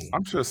now.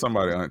 I'm sure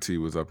somebody auntie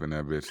was up in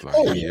that bitch like,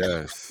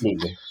 yes.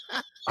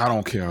 I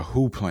don't care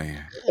who playing.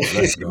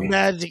 Let's go.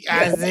 Magic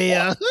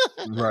Isaiah.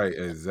 Right,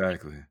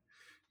 exactly.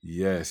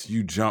 Yes,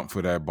 you jump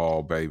for that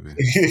ball, baby.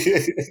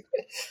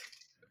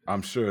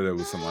 I'm sure there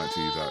was some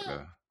aunties out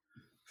there.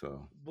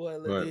 So Boy,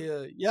 But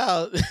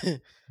y'all,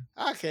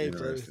 I can't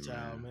play with interesting,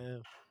 y'all,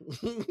 man.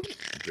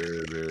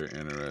 very, very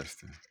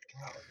interesting.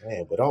 Oh,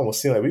 man, but it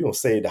almost seems like we're gonna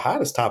save the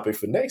hottest topic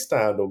for next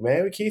time, though,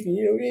 man. Keith, we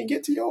didn't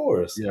get to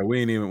yours. Yeah,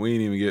 we ain't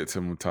even get to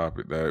my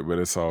topic, that, but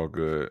it's all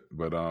good.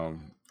 But I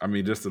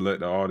mean, just to let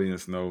the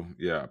audience know,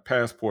 yeah,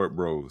 passport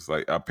bros.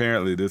 Like,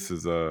 apparently, this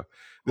has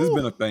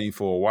been a thing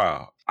for a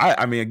while.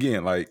 I mean,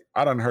 again, like,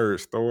 I done heard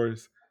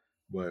stories,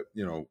 but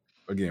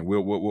again,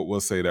 we'll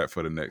say that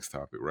for the next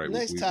topic, right?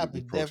 Next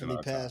topic approaching definitely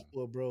our time.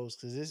 passport bros,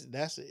 because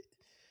that's it,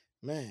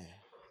 man.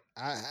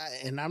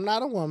 And I'm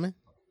not a woman.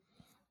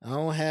 I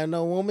don't have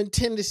no woman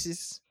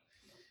tendencies.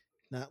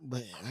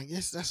 But I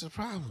guess that's a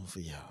problem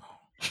for y'all.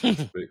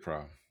 Big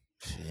problem.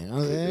 You know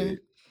what I'm saying?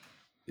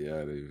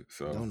 Yeah, dude.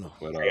 So Don't know.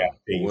 But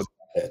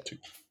that too.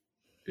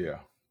 Yeah,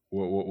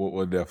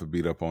 we'll definitely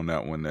beat up on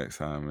that one next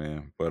time,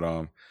 man. But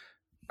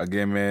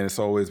again, man, it's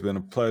always been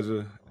a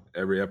pleasure.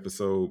 Every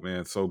episode,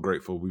 man, so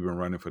grateful we've been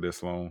running for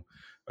this long.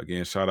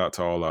 Again, shout out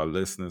to all our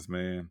listeners,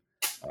 man,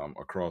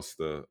 across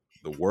the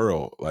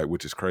world, like,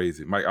 which is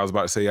crazy. Mike, I was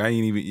about to say,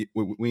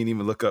 we ain't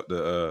even look up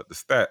the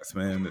stats,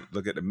 man.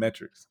 Look at the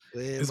metrics.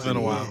 It's been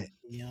a while.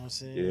 You know what I'm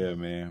saying? Yeah,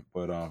 man.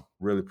 But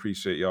really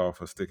appreciate y'all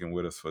for sticking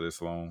with us for this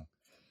long.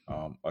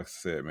 Like I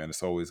said, man,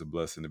 it's always a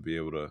blessing to be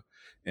able to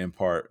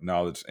impart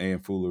knowledge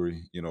and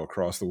foolery,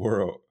 across the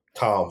world.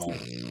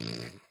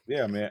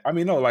 Yeah, man. I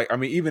mean,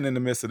 even in the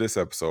midst of this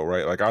episode,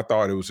 right? Like, I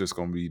thought it was just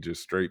gonna be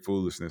just straight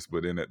foolishness,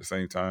 but then at the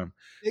same time,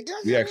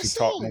 we actually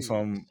talked on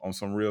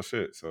some real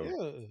shit. So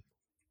yeah.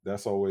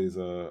 That's always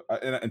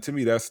and to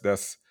me that's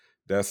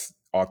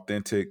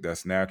authentic,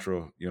 that's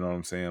natural. You know what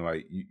I'm saying?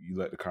 Like, you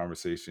let the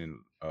conversation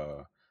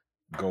go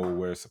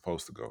where it's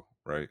supposed to go,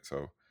 right?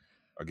 So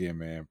again,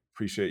 man,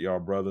 appreciate y'all,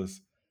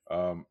 brothers.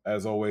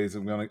 As always,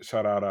 I'm gonna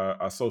shout out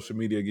our social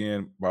media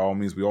again. By all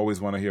means, we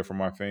always want to hear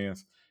from our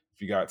fans.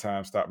 If you got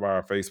time, stop by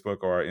our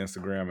Facebook or our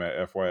Instagram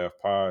at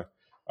FYFPod.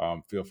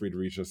 Feel free to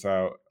reach us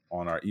out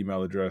on our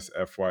email address,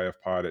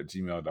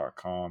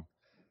 fyfpod@gmail.com.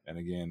 And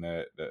again,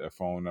 that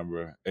phone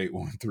number,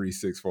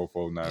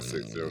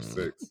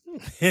 813-644-9606.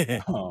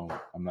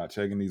 I'm not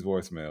checking these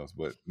voicemails,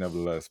 but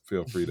nevertheless,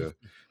 feel free to,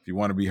 if you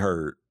want to be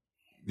heard,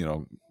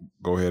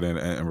 go ahead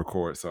and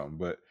record something.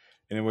 But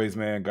anyways,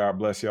 man, God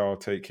bless y'all.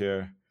 Take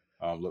care.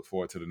 Look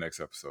forward to the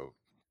next episode.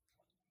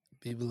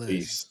 Be blessed.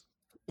 Peace.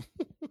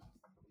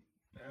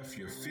 F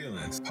Your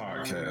Feelings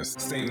podcast.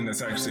 Statement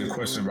that's actually a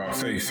question about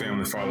faith,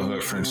 family,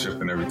 fatherhood,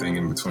 friendship, and everything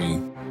in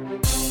between.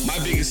 My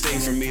biggest thing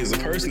for me as a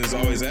person is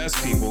always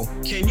ask people,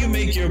 can you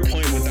make your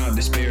point without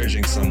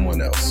disparaging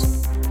someone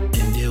else?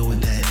 And deal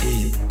with that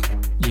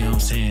you know what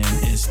I'm saying,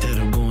 instead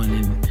of going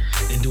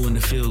and doing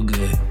the feel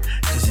good.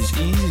 Because it's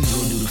easy to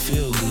go do the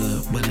feel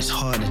good, but it's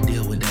hard to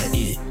deal with that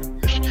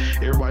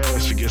Everybody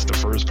always forgets the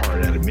first part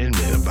of that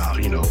amendment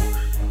about,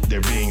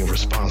 there being a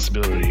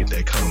responsibility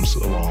that comes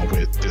along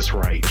with this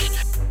right.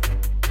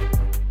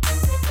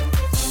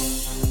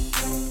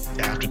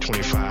 After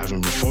 25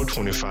 and before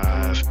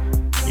 25,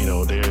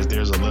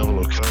 there's a level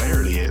of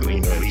clarity. At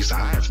least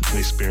I've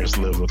experienced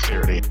a level of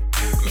clarity.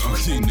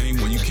 Okay,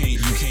 name one. You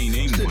can't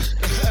name one.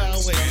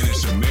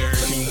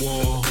 Spanish-American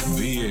War,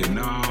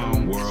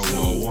 Vietnam, World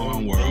War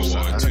I, World War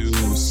II,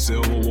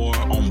 Civil War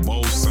on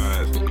both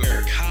sides.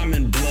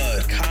 Common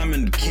blood,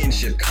 common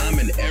kinship,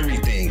 common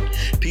everything.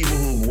 People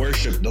who've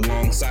worshipped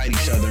alongside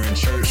each other in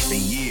church for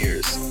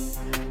years,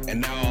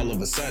 and now all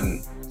of a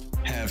sudden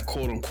have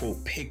quote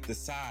unquote picked the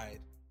side